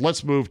something else.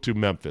 Let's move to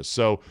Memphis.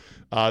 So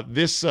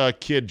this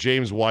kid,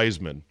 James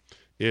Wiseman,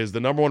 is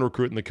the number one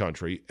recruit in the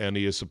country, and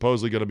he is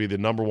supposedly going to be the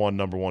number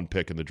one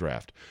pick in the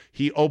draft.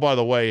 He, oh, by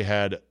the way,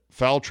 had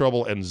foul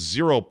trouble and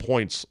 0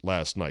 points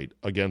last night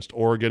against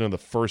Oregon in the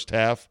first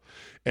half.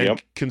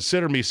 And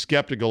consider me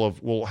skeptical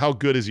of, well, how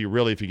good is he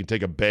really if he can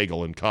take a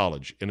bagel in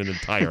college in an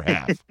entire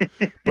half?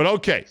 But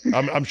okay,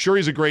 I'm sure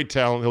he's a great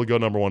talent. He'll go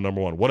number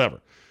one,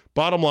 whatever.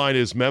 Bottom line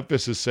is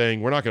Memphis is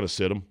saying, we're not going to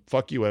sit him.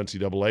 Fuck you,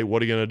 NCAA.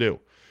 What are you going to do?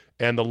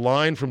 And the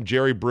line from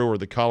Jerry Brewer,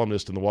 the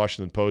columnist in the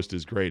Washington Post,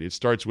 is great. It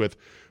starts with,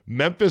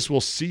 Memphis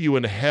will see you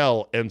in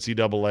hell,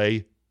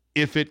 NCAA,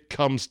 if it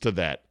comes to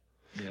that.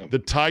 Yep. The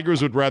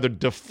Tigers would rather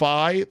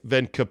defy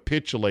than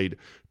capitulate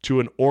to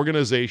an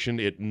organization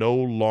it no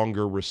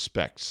longer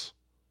respects.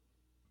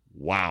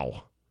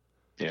 Wow.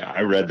 Yeah,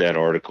 I read that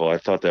article. I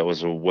thought that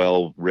was a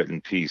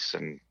well-written piece,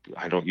 and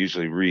I don't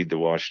usually read the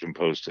Washington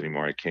Post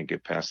anymore. I can't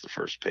get past the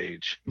first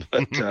page.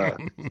 But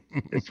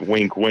it's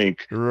wink,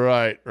 wink.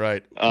 Right.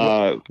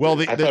 I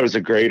thought it was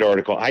a great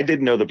article. I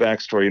didn't know the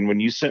backstory, and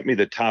when you sent me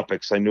the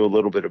topics, I knew a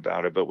little bit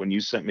about it, but when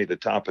you sent me the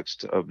topics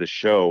of the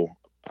show,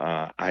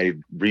 I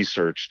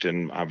researched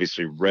and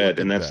obviously read,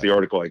 and that's the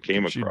article I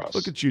came across.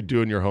 Look at you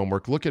doing your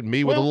homework. Look at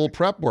me with a little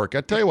prep work.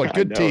 I tell you what,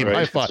 good team.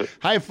 Right?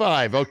 High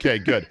five. Okay,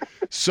 good.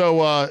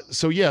 So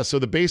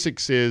the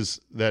basics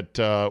is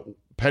that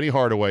Penny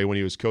Hardaway, when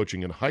he was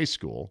coaching in high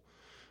school,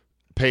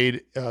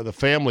 paid the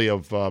family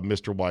of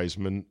Mr.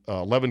 Wiseman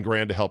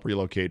 $11,000 to help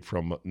relocate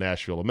from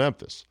Nashville to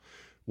Memphis.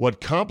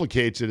 What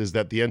complicates it is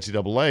that the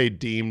NCAA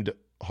deemed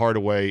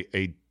Hardaway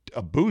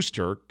a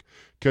booster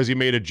because he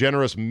made a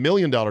generous $1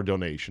 million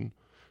donation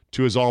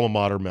to his alma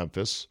mater,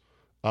 Memphis,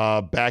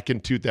 back in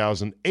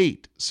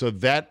 2008. So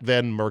that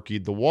then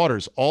murkied the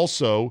waters.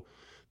 Also,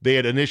 they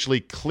had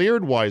initially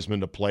cleared Wiseman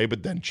to play,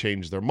 but then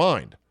changed their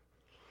mind.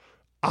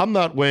 I'm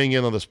not weighing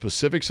in on the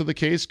specifics of the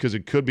case because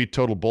it could be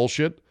total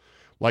bullshit.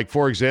 Like,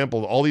 for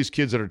example, all these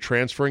kids that are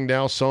transferring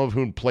now, some of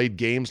whom played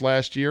games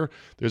last year,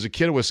 there's a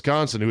kid in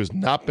Wisconsin who has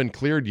not been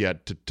cleared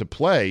yet to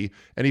play,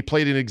 and he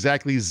played in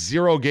exactly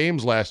 0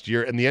 games last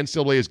year, and the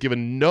NCAA has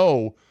given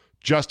no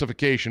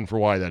justification for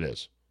why that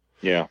is.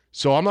 Yeah.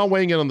 So I'm not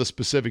weighing in on the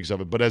specifics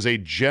of it, but as a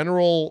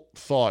general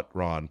thought,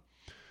 Ron,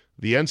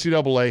 the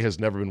NCAA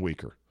has never been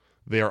weaker.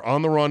 They are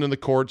on the run in the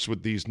courts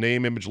with these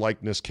name, image,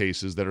 likeness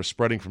cases that are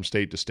spreading from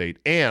state to state,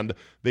 and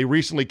they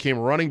recently came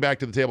running back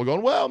to the table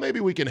going, well, maybe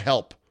we can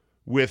help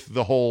with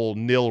the whole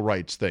nil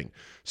rights thing.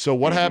 So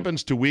what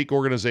happens to weak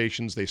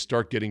organizations? They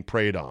start getting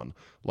preyed on,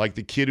 like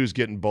the kid who's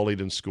getting bullied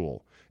in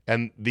school.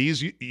 And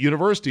these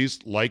universities,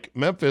 like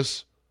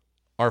Memphis,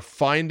 are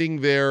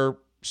finding their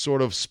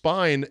sort of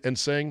spine and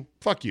saying,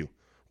 fuck you.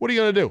 What are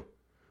you going to do?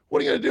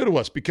 What are you going to do to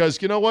us?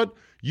 Because you know what?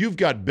 You've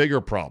got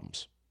bigger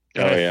problems.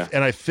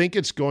 And I think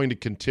it's going to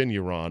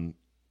continue, Ron,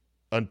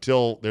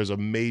 until there's a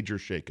major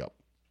shakeup.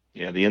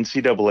 Yeah, the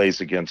NCAA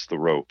is against the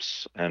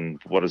ropes. And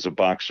what does a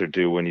boxer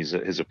do when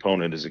his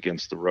opponent is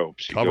against the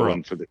ropes? You go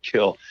in for the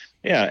kill.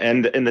 Yeah,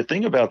 and the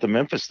thing about the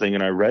Memphis thing,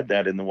 and I read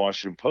that in the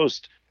Washington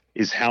Post,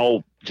 is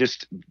how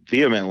just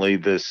vehemently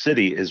the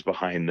city is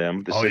behind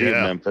them, the city of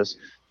Memphis,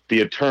 the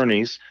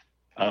attorneys,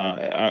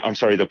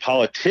 the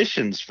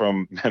politicians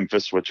from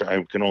Memphis, which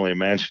I can only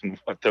imagine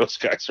what those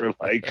guys are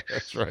like.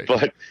 That's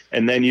right.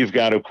 And then you've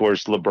got, of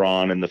course,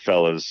 LeBron and the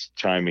fellas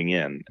chiming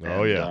in.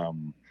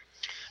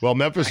 Well,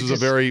 Memphis is a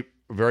very,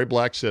 very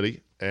black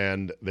city,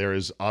 and there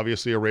is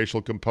obviously a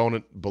racial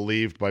component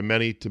believed by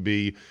many to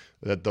be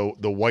that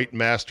the white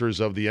masters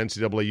of the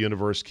NCAA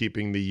universe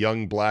keeping the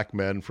young black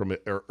men from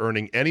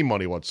earning any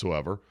money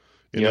whatsoever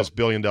in this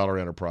billion-dollar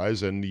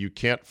enterprise, and you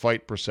can't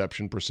fight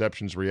perception.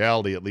 Perception's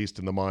reality, at least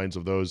in the minds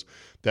of those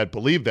that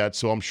believe that.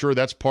 So I'm sure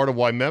that's part of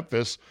why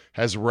Memphis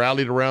has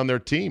rallied around their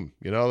team.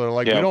 You know, they're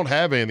like, we don't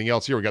have anything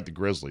else here. We got the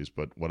Grizzlies,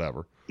 but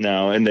whatever.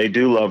 No, and they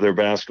do love their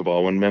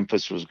basketball when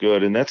Memphis was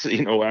good. And that's,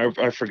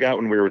 I forgot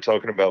when we were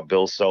talking about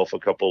Bill Self a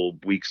couple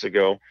weeks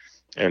ago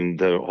and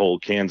the whole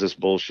Kansas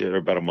bullshit, or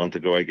about a month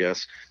ago, I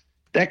guess.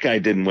 That guy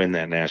didn't win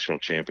that national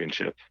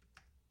championship.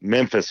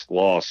 Memphis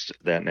lost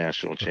that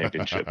national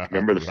championship.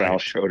 Remember the foul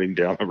shooting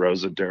down the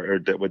rows with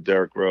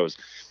Derrick Rose.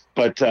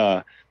 But,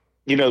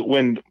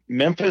 when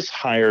Memphis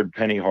hired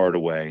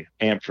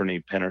Anthony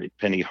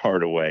Penny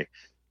Hardaway,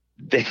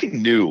 they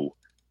knew.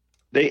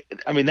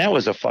 That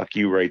was a fuck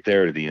you right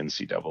there to the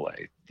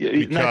NCAA.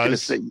 You're not going to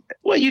say,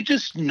 well, you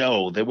just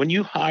know that when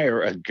you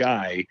hire a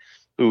guy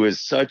who is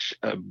such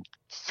a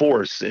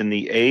force in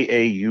the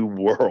AAU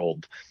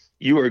world,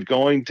 you are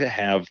going to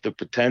have the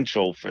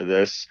potential for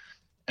this.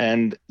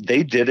 And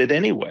they did it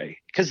anyway,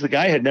 because the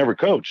guy had never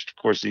coached. Of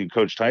course, he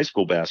coached high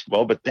school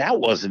basketball, but that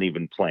wasn't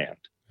even planned.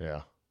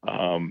 Yeah.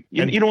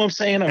 You know what I'm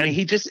saying? I mean,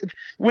 he just,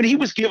 when he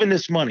was given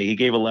this money, he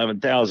gave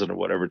 $11,000 or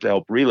whatever to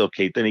help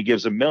relocate. Then he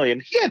gives $1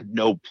 million. He had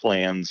no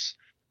plans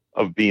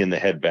of being the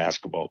head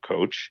basketball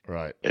coach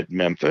at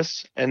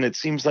Memphis. And it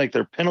seems like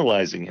they're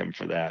penalizing him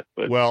for that.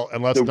 But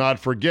and let's not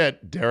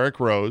forget, Derrick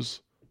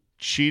Rose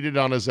cheated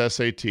on his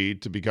SAT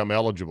to become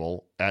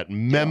eligible at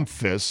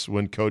Memphis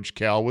when Coach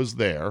Cal was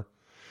there.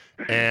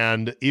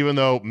 And even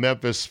though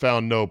Memphis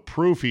found no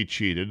proof he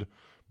cheated,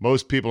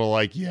 most people are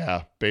like,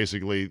 yeah,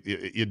 basically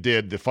you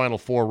did. The Final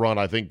Four run,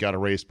 I think, got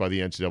erased by the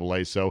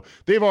NCAA. So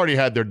they've already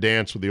had their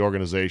dance with the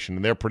organization,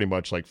 and they're pretty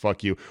much like,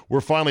 fuck you.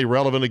 We're finally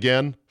relevant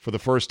again for the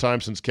first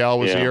time since Cal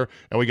was here,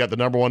 and we got the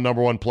number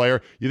one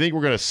player. You think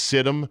we're going to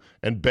sit him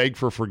and beg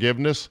for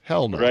forgiveness?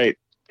 Hell no. Right.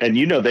 And,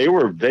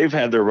 they've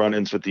had their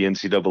run-ins with the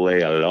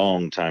NCAA a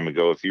long time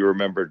ago. If you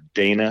remember,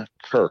 Dana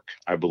Kirk,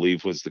 I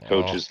believe, was the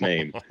coach's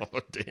name.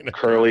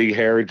 Curly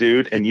hair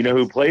dude. And you know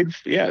who played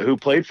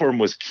for him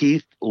was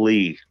Keith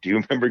Lee. Do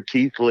you remember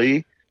Keith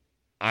Lee?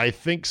 I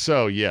think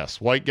so, yes.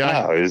 White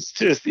guy? Oh, it's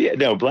just,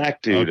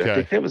 black dude. Okay. I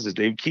think that was his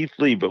name, Keith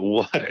Lee. But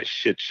what a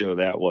shit show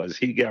that was.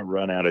 He got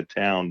run out of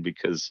town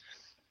because,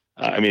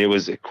 it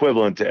was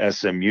equivalent to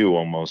SMU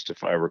almost,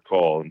 if I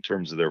recall, in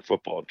terms of their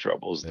football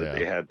troubles that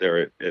they had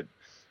there at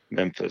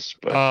Memphis.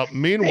 But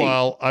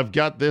meanwhile, I've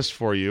got this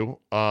for you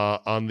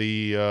on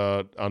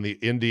the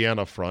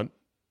Indiana front.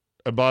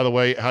 And by the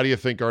way, how do you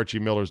think Archie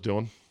Miller's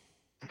doing?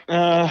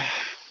 I'm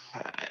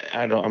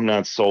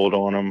not sold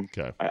on him.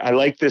 Okay. I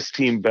like this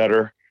team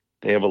better.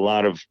 They have a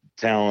lot of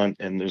talent,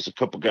 and there's a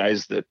couple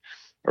guys that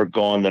are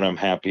gone that I'm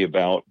happy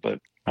about. But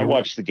I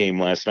watched the game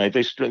last night.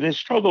 They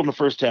struggled in the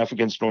first half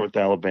against North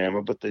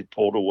Alabama, but they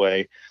pulled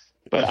away.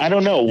 But I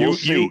don't know. We'll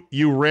see.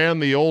 You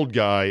ran the old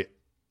guy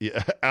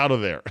out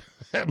of there.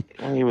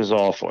 Well, he was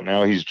awful.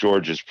 Now he's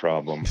George's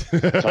problem.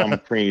 Tom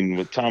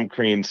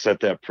Crean set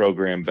that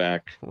program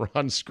back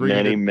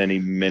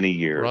many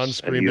years. Ron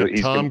screamed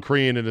at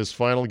Crean in his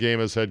final game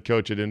as head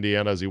coach at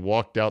Indiana as he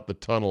walked out the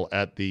tunnel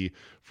at the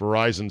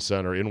Verizon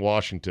Center in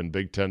Washington,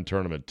 Big Ten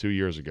tournament 2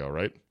 years ago,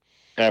 right?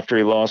 After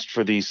he lost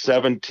for the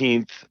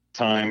 17th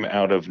time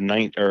out of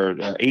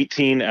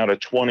 18 out of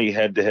 20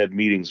 head-to-head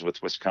meetings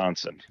with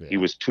Wisconsin. Yeah. He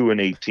was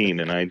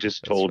 2-18, and I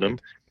just told him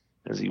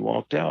as he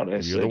walked out,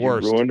 I said, you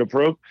ruined the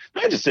program.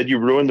 I just said you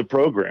ruined the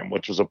program,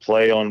 which was a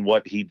play on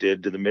what he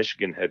did to the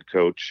Michigan head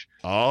coach.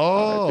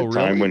 At the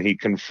time when he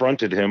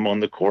confronted him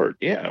on the court.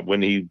 Yeah,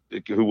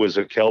 who was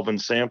a Kelvin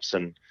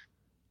Sampson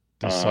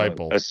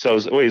disciple.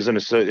 He's an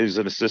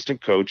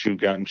assistant coach who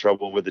got in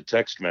trouble with the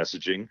text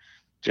messaging.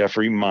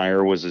 Jeffrey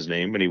Meyer was his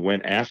name, and he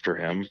went after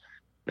him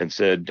and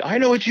said, I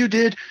know what you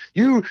did.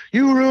 You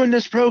ruined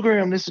this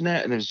program, this and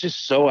that. And it was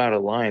just so out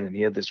of line. And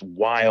he had this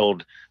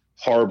wild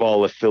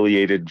Harbaugh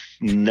affiliated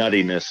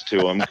nuttiness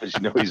to him because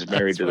he's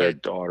married to their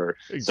daughter.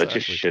 Exactly.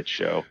 Such a shit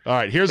show. All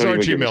right, here's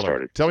Archie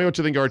Miller. Tell me what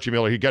you think, Archie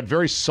Miller. He got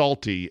very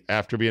salty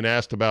after being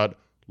asked about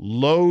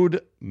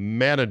load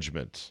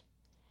management.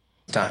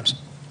 Times.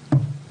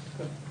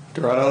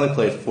 Duran only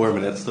played 4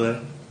 minutes today.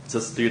 Is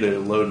this due to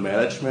load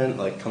management,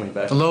 like coming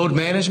back? Load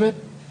management?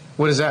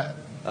 What is that?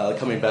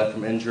 Coming back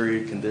from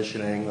injury,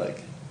 conditioning,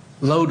 like.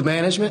 Load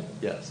management?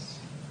 Yes.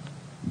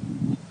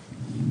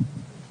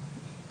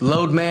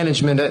 Load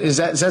management, is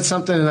that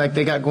something like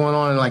they got going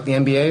on in like the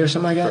NBA or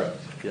something like that? Correct,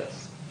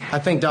 yes. I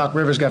think Doc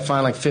Rivers got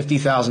fined like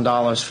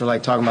 $50,000 for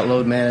like talking about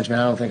load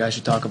management. I don't think I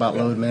should talk about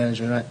load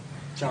management, right?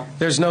 John.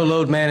 There's no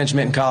load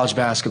management in college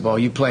basketball.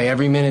 You play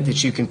every minute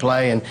that you can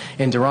play, and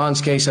in Duran's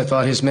case, I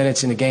thought his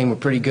minutes in the game were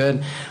pretty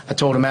good. I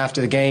told him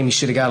after the game he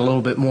should have got a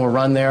little bit more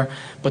run there.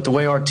 But the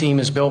way our team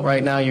is built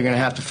right now, you're going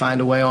to have to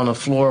find a way on the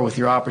floor with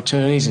your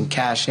opportunities and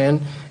cash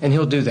in, and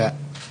he'll do that.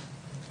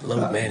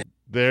 Load management.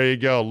 There you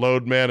go.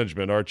 Load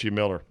management, Archie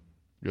Miller.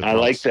 I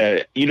like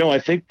that. I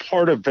think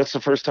that's the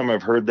first time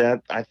I've heard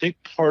that. I think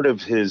part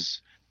of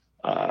his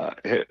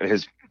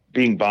his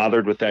being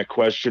bothered with that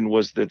question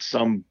was that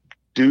some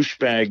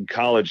douchebag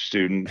college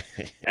student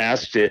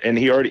asked it, and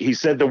he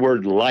said the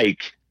word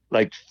like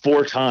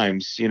 4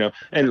 times, and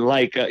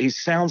he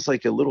sounds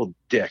like a little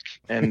dick,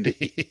 and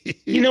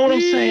you know what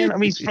I'm saying? I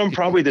mean, he's from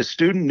probably the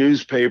student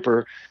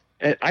newspaper.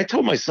 And I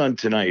told my son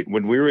tonight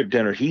when we were at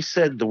dinner, he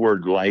said the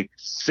word like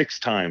 6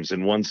 times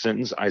in one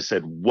sentence. I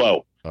said,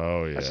 whoa.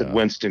 Oh yeah. I said,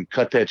 Winston,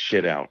 cut that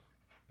shit out.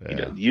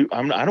 Yeah.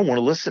 I don't want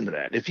to listen to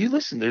that. If you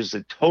listen, there's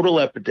a total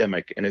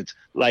epidemic, and it's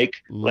like.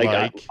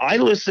 I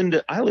listen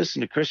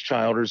to Chris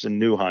Childers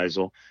and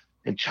Neuheisel,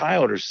 and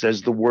Childers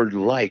says the word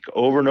like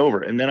over and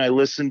over, and then I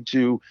listen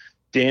to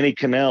Danny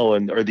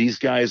Cannell or these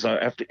guys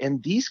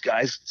and these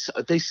guys,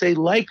 they say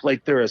like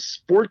they're a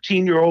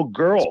 14-year-old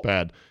girl. It's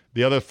bad.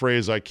 The other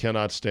phrase I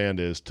cannot stand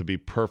is to be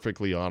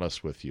perfectly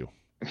honest with you.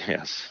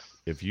 Yes.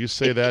 If you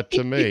say that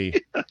to me,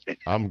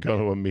 I'm going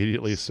to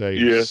immediately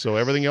say, so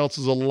everything else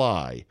is a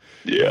lie.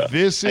 Yeah.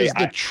 This is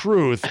the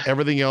truth.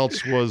 Everything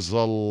else was a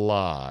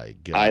lie.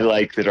 I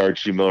like that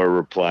Archie Miller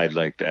replied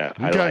like that.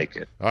 Okay. I like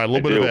it. All right, a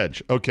little bit of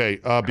edge. Okay,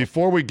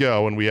 before we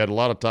go, and we had a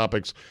lot of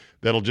topics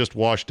that'll just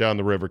wash down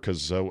the river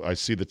because I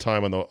see the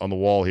time on the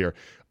wall here.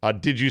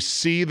 Did you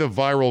see the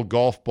viral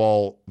golf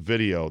ball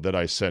video that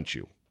I sent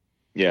you?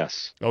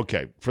 Yes.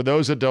 Okay. For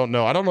those that don't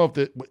know, I don't know if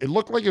it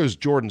looked like it was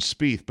Jordan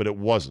Spieth, but it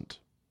wasn't.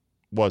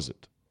 Was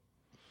it?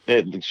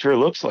 It sure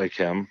looks like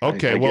him.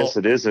 Okay, I guess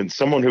it isn't.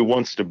 Someone who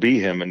wants to be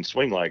him and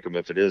swing like him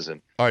if it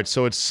isn't. All right,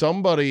 so it's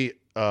somebody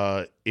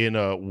in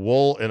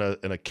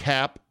a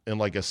cap, in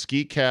like a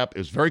ski cap. It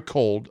was very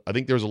cold. I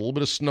think there was a little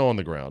bit of snow on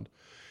the ground.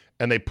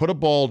 And they put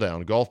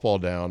a golf ball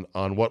down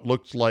on what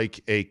looked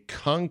like a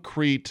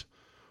concrete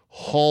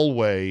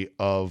hallway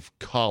of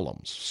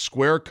columns,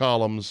 square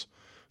columns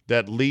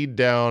that lead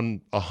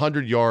down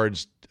 100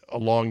 yards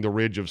along the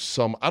ridge of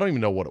I don't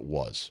even know what it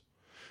was,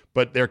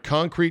 but they're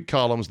concrete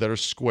columns that are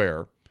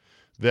square,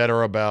 that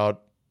are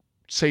about,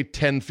 say,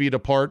 10 feet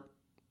apart,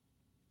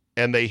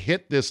 and they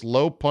hit this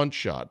low punch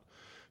shot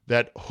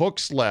that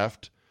hooks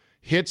left,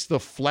 hits the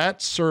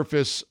flat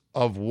surface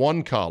of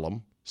one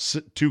column,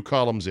 2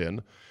 columns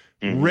in,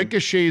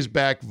 ricochets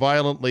back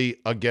violently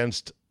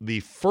against the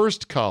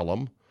first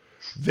column,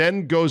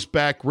 then goes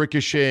back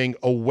ricocheting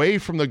away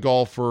from the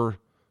golfer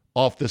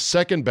off the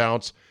second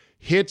bounce,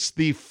 hits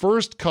the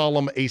first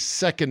column a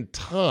second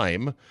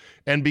time,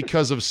 and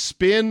because of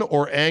spin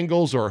or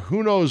angles or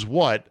who knows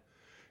what,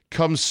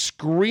 comes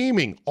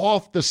screaming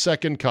off the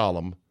second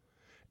column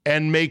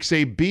and makes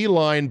a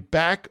beeline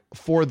back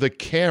for the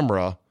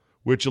camera,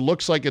 which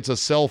looks like it's a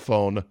cell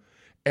phone,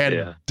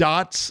 and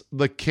dots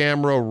the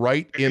camera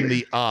right in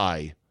the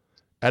eye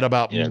at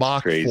about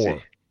Mach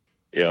 4.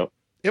 Yep.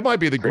 It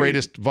might be the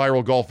greatest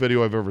viral golf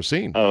video I've ever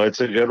seen. Oh,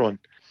 it's a good one.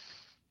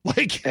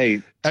 Like,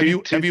 hey, have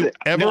you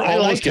ever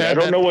almost had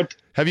that?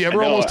 Have you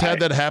ever almost had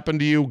that happen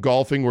to you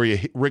golfing where you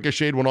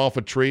ricocheted one off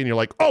a tree and you're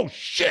like, oh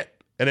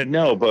shit, and it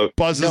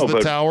buzzes the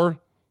tower?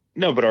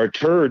 No, but our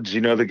turds,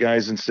 the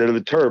guys instead of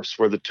the Terps,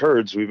 we're the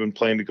turds. We've been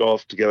playing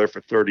golf together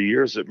for 30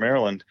 years at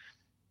Maryland.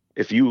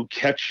 If you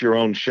catch your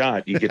own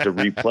shot, you get to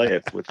replay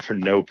it for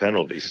no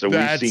penalty. So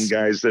we've seen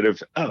guys that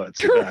have. Oh,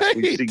 it's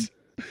great.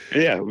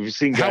 We've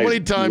seen guys. How many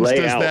times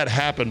does that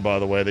happen, by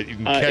the way, that you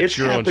can catch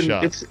your own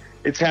shot?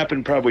 It's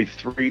happened probably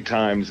 3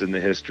 times in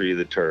the history of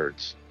the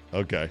turds.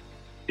 Okay.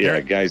 Yeah,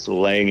 guys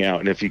laying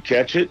out, and if you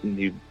catch it,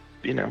 and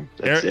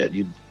that's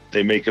it.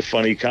 They make a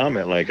funny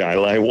comment like "I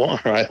lie 1"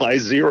 or "I lie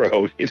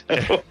 0."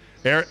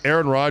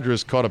 Aaron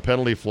Rodgers caught a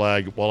penalty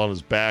flag while on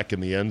his back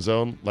in the end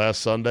zone last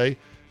Sunday.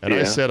 And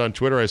I said on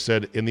Twitter,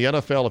 in the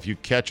NFL, if you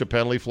catch a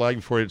penalty flag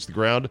before it hits the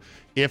ground,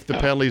 if the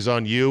penalty's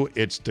on you,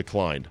 it's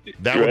declined.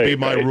 That would be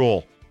my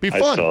rule. Be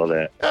fun. I saw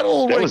that. That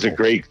was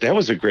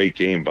a great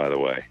game, by the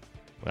way.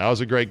 That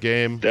was a great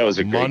game.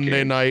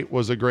 Monday night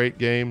was a great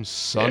game.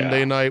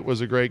 Sunday night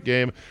was a great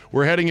game.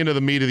 We're heading into the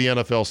meat of the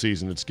NFL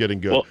season. It's getting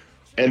good. Well,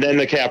 and then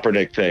the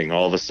Kaepernick thing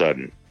all of a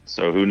sudden.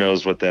 So who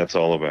knows what that's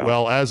all about?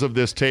 Well, as of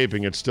this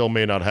taping, it still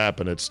may not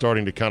happen. It's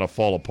starting to kind of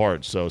fall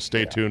apart, so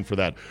stay tuned for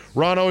that.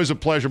 Ron, always a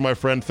pleasure, my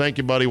friend. Thank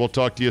you, buddy. We'll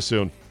talk to you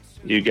soon.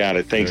 You got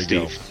it. Thanks,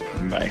 Steve.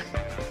 Bye.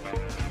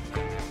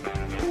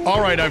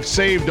 All right, I've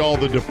saved all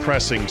the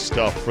depressing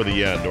stuff for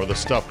the end, or the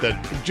stuff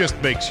that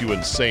just makes you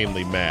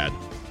insanely mad.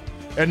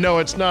 And no,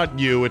 it's not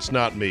you, it's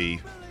not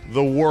me.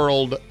 The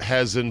world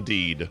has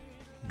indeed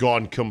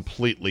gone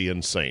completely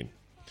insane.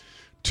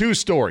 2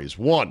 stories.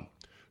 1.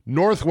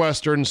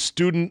 Northwestern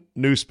student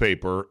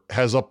newspaper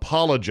has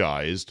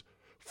apologized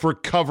for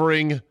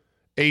covering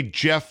a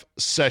Jeff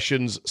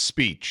Sessions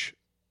speech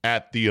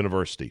at the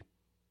university.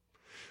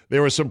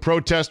 There were some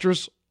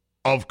protesters,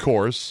 of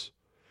course,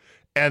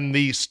 and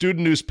the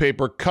student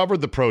newspaper covered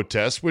the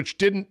protests, which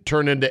didn't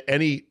turn into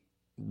any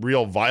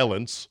real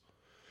violence.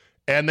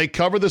 And they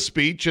covered the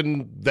speech,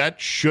 and that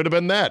should have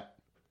been that.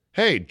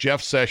 Hey,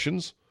 Jeff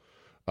Sessions,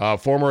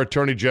 former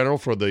attorney general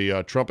for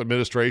the Trump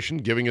administration,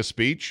 giving a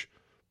speech.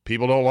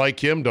 People don't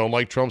like him, don't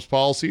like Trump's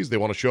policies. They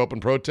want to show up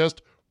and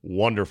protest.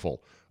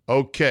 Wonderful.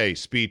 Okay,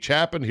 speech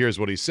happened. Here's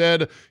what he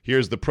said.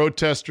 Here's the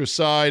protester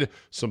side.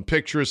 Some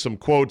pictures, some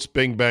quotes.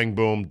 Bing, bang,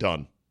 boom.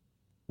 Done.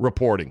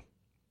 Reporting.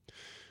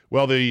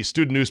 Well, the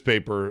student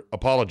newspaper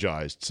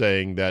apologized,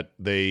 saying that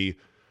they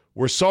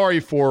were sorry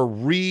for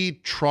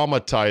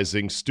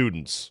re-traumatizing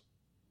students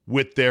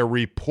with their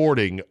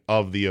reporting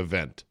of the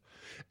event,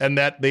 and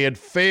that they had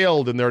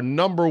failed in their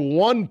number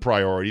one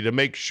priority to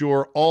make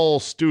sure all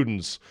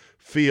students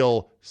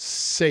feel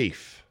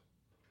safe.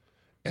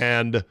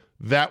 And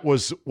that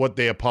was what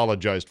they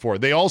apologized for.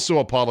 They also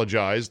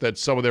apologized that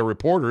some of their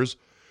reporters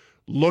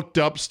looked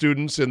up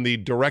students in the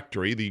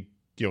directory, the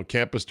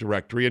campus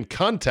directory, and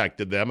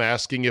contacted them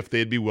asking if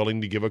they'd be willing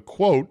to give a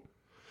quote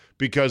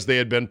because they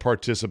had been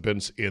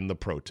participants in the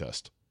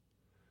protest.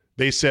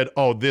 They said,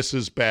 oh, this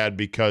is bad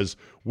because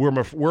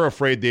we're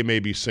afraid they may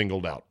be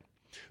singled out.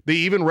 They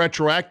even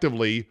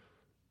retroactively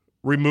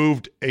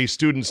removed a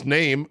student's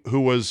name who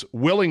was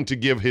willing to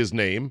give his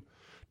name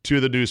to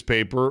the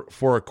newspaper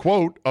for a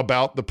quote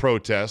about the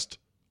protest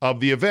of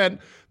the event.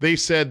 They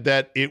said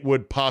that it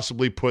would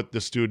possibly put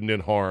the student in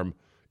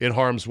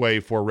harm's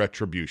way for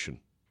retribution.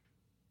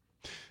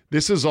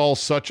 This is all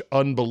such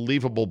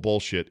unbelievable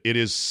bullshit. It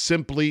is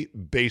simply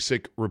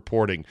basic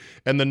reporting.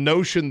 And the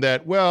notion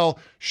that, well,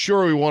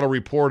 sure, we want to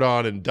report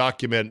on and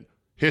document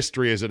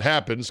history as it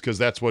happens because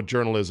that's what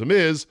journalism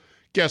is.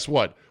 Guess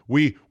what?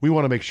 We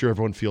want to make sure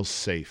everyone feels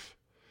safe.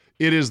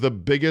 It is the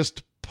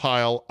biggest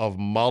pile of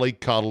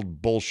mollycoddled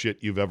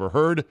bullshit you've ever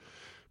heard.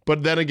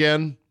 But then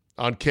again,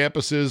 on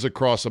campuses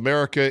across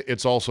America,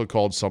 it's also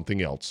called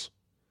something else.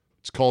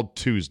 It's called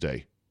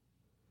Tuesday.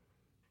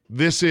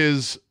 This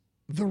is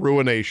the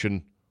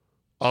ruination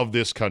of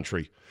this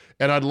country.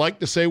 And I'd like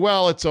to say,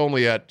 well, it's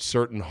only at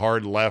certain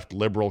hard left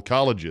liberal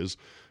colleges,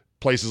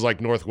 places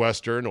like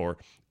Northwestern or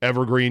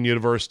Evergreen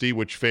University,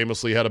 which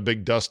famously had a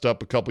big dust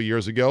up a couple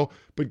years ago.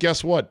 But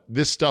guess what?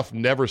 This stuff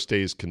never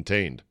stays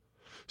contained.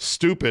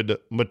 Stupid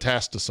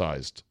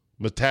metastasizes.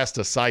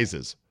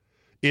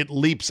 It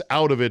leaps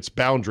out of its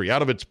boundary,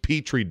 out of its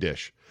petri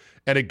dish,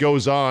 and it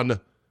goes on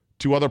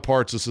to other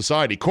parts of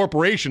society.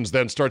 Corporations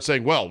then start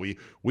saying, well,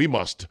 we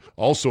must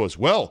also as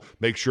well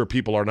make sure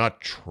people are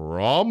not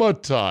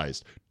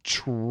traumatized.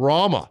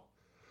 Trauma.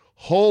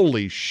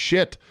 Holy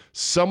shit.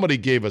 Somebody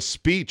gave a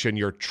speech and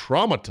you're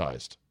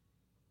traumatized.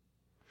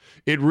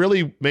 It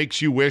really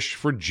makes you wish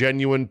for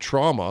genuine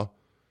trauma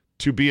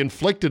to be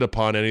inflicted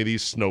upon any of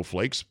these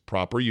snowflakes,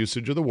 proper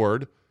usage of the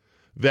word,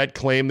 that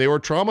claim they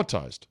were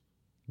traumatized.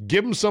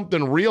 Give them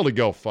something real to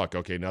go, fuck,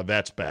 okay, now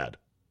that's bad.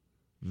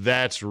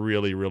 That's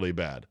really, really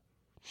bad.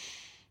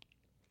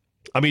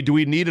 I mean, do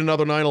we need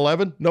another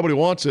 9/11? Nobody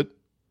wants it.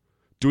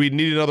 Do we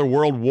need another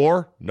world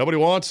war? Nobody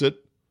wants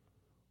it.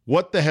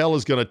 What the hell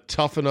is going to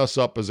toughen us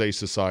up as a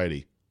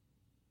society?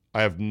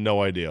 I have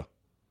no idea.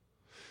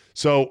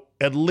 So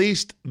at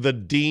least the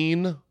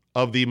dean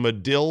of the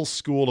Medill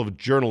School of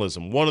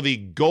Journalism, one of the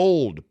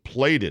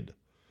gold-plated,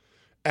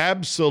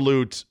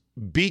 absolute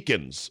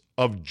beacons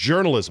of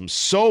journalism,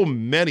 so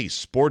many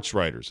sports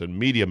writers and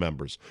media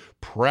members,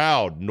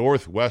 proud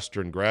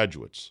Northwestern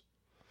graduates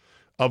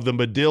of the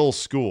Medill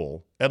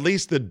School, at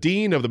least the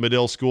dean of the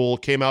Medill School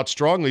came out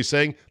strongly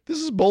saying, this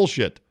is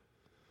bullshit.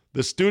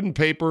 The student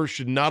paper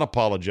should not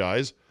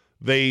apologize.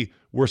 They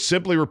were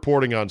simply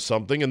reporting on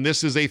something, and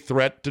this is a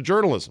threat to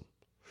journalism.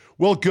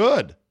 Well,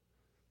 good.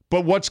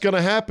 But what's going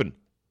to happen?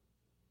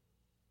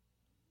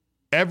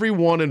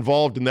 Everyone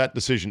involved in that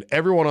decision,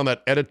 everyone on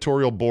that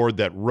editorial board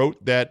that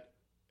wrote that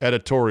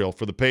editorial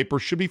for the paper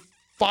should be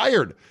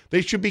fired.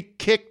 They should be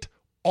kicked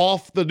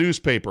off the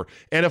newspaper.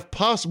 And if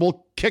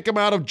possible, kick them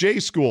out of J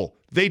School.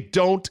 They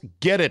don't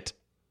get it.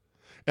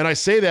 And I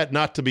say that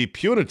not to be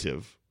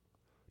punitive,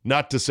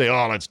 not to say,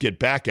 oh, let's get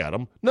back at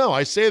them. No,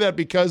 I say that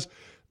because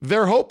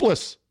they're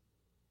hopeless.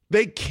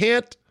 They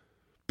can't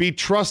be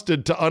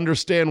trusted to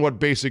understand what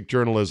basic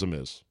journalism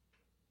is.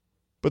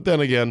 But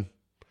then again,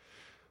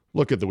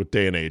 look at the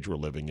day and age we're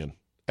living in,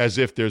 as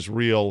if there's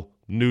real,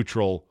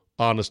 neutral,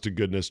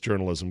 honest-to-goodness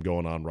journalism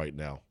going on right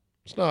now.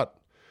 It's not.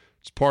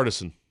 It's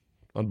partisan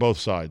on both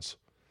sides.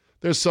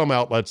 There's some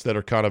outlets that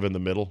are kind of in the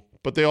middle,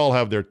 but they all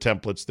have their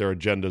templates, their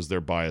agendas,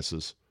 their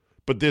biases.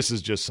 But this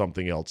is just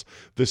something else.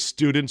 The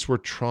students were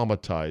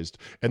traumatized,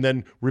 and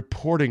then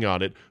reporting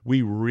on it,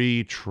 we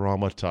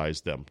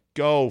re-traumatized them.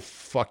 Go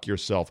fuck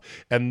yourself.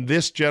 And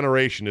this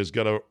generation is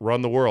going to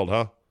run the world,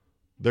 huh?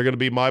 They're going to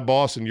be my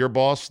boss and your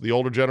boss, the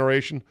older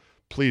generation?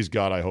 Please,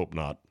 God, I hope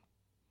not.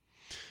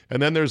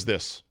 And then there's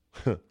this.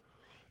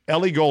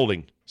 Ellie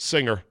Goulding,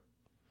 singer,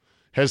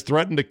 has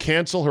threatened to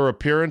cancel her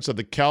appearance at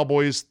the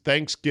Cowboys'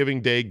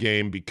 Thanksgiving Day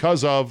game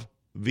because of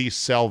the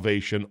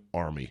Salvation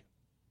Army.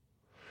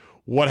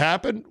 What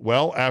happened?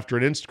 Well, after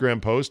an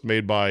Instagram post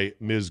made by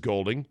Ms.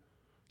 Goulding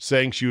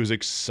saying she was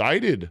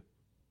excited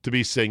to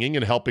be singing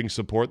and helping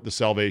support the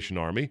Salvation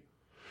Army,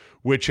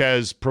 which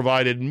has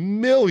provided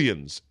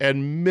millions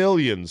and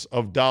millions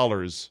of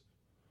dollars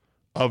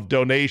of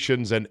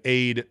donations and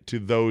aid to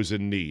those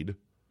in need,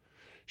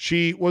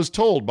 she was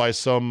told by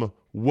some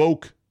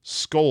woke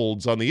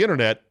scolds on the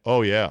internet,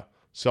 oh yeah,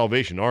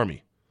 Salvation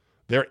Army,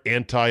 they're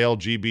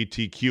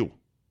anti-LGBTQ.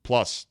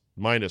 plus,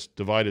 minus,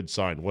 divided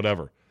sign,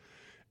 whatever.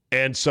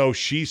 And so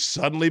she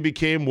suddenly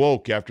became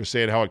woke after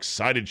saying how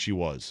excited she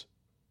was.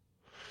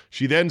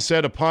 She then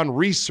said, upon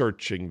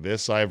researching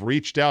this, I have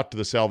reached out to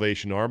the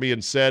Salvation Army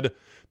and said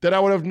that I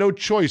would have no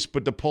choice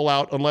but to pull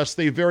out unless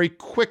they very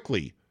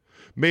quickly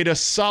made a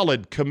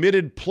solid,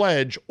 committed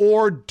pledge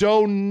or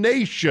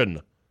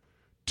donation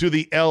to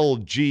the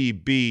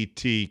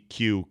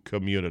LGBTQ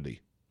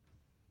community.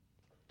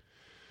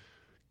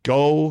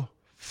 Go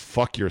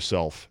fuck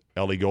yourself,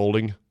 Ellie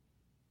Goulding,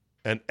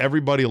 and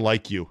everybody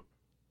like you.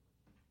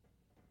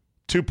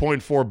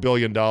 $2.4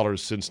 billion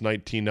since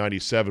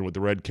 1997 with the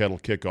Red Kettle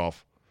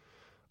kickoff.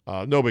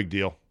 No big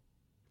deal.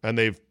 And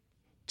they've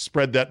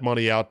spread that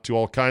money out to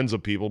all kinds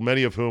of people,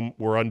 many of whom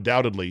were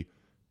undoubtedly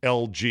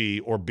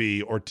LG or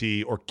B or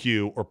T or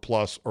Q or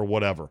plus or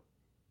whatever.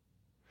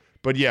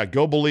 But yeah,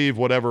 go believe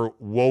whatever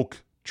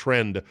woke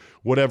trend,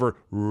 whatever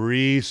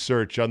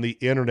research on the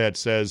internet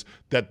says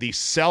that the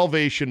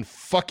Salvation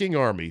fucking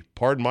Army,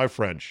 pardon my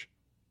French,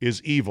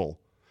 is evil,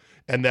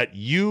 and that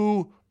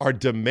you are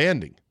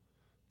demanding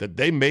that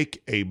they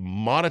make a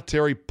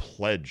monetary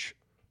pledge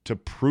to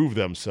prove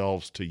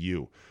themselves to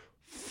you.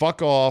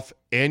 Fuck off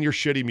and your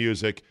shitty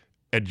music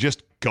and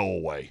just go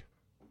away.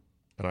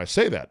 And I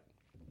say that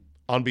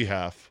on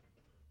behalf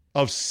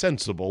of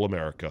sensible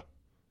America.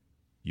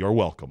 You're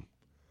welcome.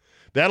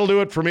 That'll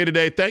do it for me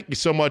today. Thank you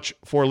so much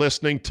for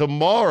listening.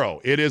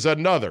 Tomorrow, it is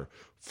another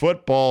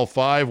Football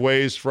 5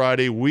 Ways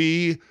Friday.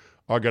 We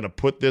are going to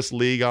put this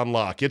league on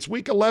lock. It's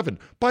week 11.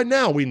 By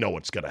now, we know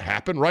what's going to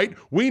happen, right?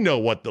 We know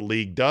what the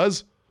league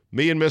does.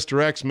 Me and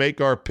Mr. X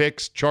make our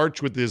picks,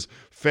 Charge with his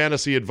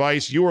fantasy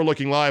advice. You are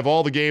looking live,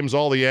 all the games,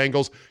 all the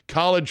angles,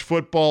 college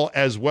football,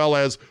 as well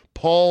as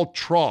Paul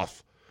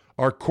Troth,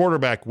 our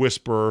quarterback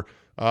whisperer,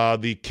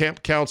 the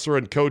camp counselor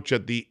and coach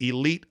at the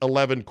Elite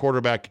 11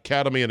 Quarterback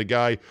Academy, and a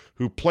guy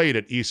who played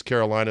at East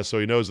Carolina, so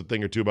he knows a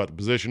thing or two about the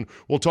position.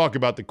 We'll talk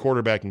about the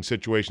quarterbacking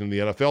situation in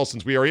the NFL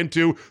since we are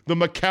into the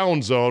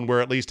McCown zone,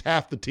 where at least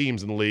half the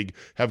teams in the league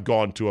have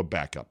gone to a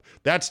backup.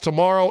 That's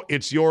tomorrow.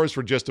 It's yours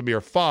for just a mere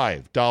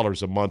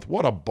 $5 a month.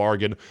 What a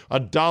bargain.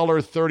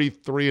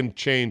 $1.33 and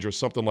change or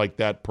something like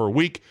that per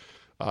week.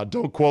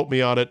 Don't quote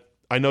me on it.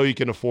 I know you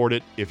can afford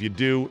it. If you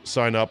do,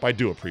 sign up. I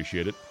do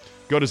appreciate it.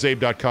 Go to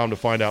Zabe.com to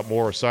find out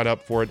more or sign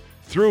up for it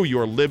through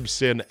your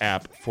Libsyn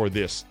app for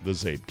this, the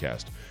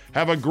CzabeCast.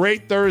 Have a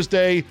great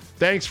Thursday.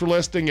 Thanks for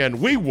listening,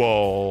 and we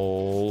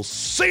will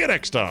see you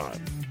next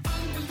time.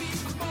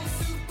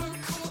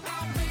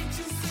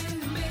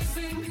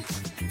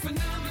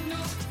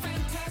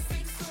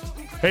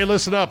 Hey,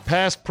 listen up,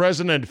 past,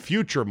 present, and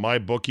future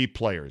MyBookie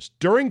players.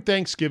 During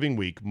Thanksgiving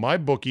week,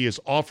 MyBookie is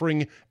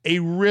offering a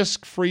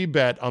risk-free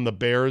bet on the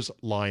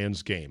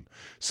Bears-Lions game.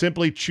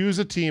 Simply choose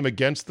a team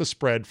against the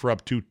spread for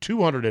up to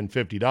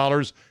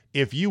 $250.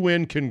 If you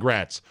win,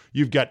 congrats.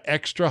 You've got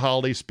extra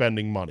holiday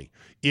spending money.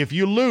 If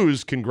you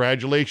lose,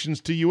 congratulations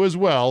to you as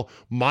well.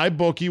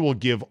 MyBookie will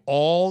give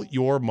all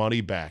your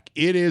money back.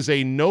 It is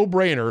a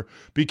no-brainer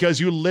because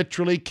you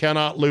literally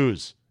cannot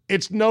lose.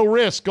 It's no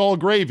risk, all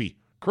gravy.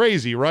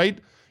 Crazy, right?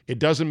 It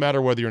doesn't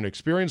matter whether you're an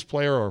experienced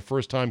player or a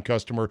first-time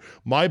customer.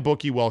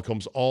 MyBookie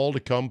welcomes all to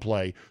come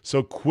play,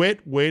 so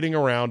quit waiting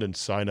around and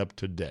sign up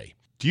today.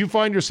 Do you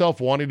find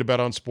yourself wanting to bet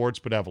on sports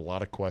but have a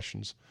lot of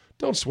questions?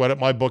 Don't sweat it.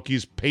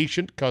 MyBookie's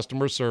patient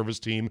customer service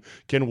team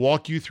can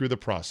walk you through the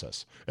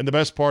process. And the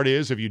best part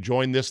is, if you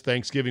join this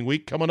Thanksgiving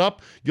week coming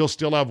up, you'll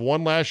still have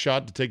one last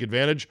shot to take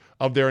advantage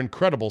of their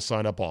incredible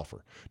sign-up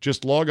offer.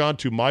 Just log on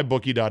to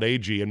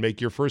mybookie.ag and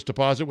make your first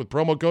deposit with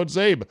promo code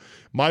ZABE.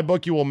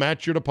 MyBookie will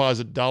match your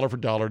deposit dollar for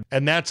dollar,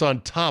 and that's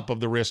on top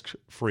of the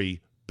risk-free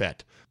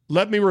bet.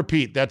 Let me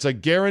repeat, that's a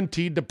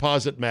guaranteed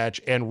deposit match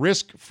and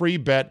risk-free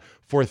bet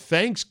for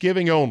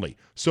Thanksgiving only.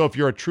 So if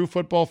you're a true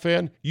football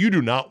fan, you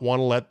do not want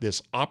to let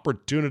this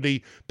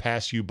opportunity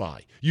pass you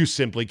by. You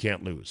simply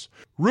can't lose.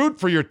 Root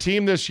for your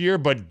team this year,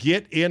 but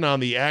get in on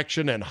the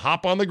action and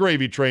hop on the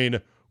gravy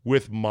train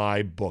with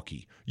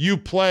MyBookie. You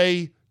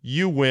play,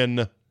 you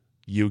win,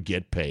 you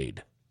get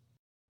paid.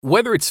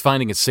 Whether it's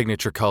finding a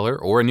signature color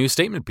or a new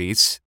statement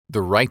piece,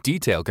 the right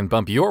detail can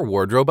bump your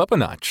wardrobe up a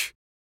notch.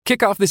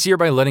 Kick off this year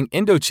by letting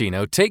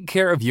Indochino take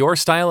care of your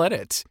style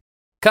edit.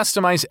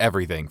 Customize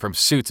everything from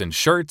suits and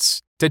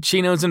shirts to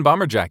chinos and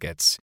bomber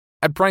jackets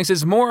at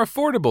prices more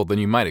affordable than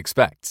you might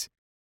expect.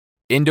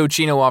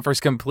 Indochino offers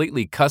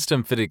completely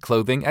custom-fitted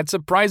clothing at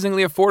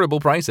surprisingly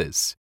affordable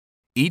prices.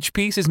 Each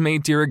piece is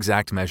made to your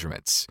exact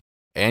measurements,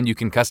 and you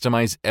can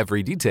customize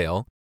every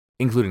detail,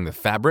 including the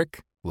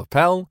fabric,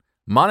 lapel,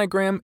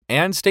 monogram,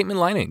 and statement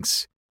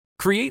linings.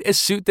 Create a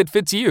suit that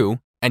fits you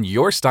and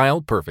your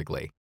style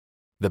perfectly.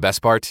 The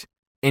best part?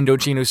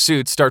 Indochino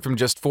suits start from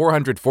just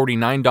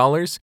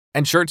 $449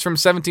 and shirts from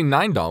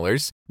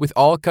 $79 with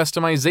all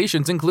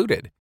customizations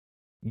included.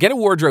 Get a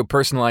wardrobe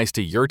personalized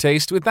to your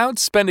taste without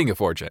spending a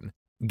fortune.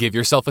 Give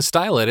yourself a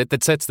style edit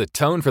that sets the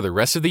tone for the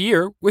rest of the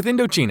year with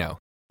Indochino.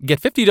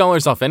 Get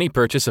 $50 off any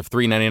purchase of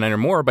 $3.99 or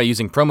more by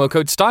using promo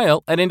code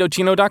STYLE at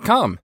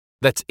Indochino.com.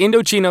 That's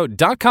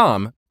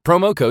Indochino.com,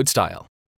 promo code STYLE.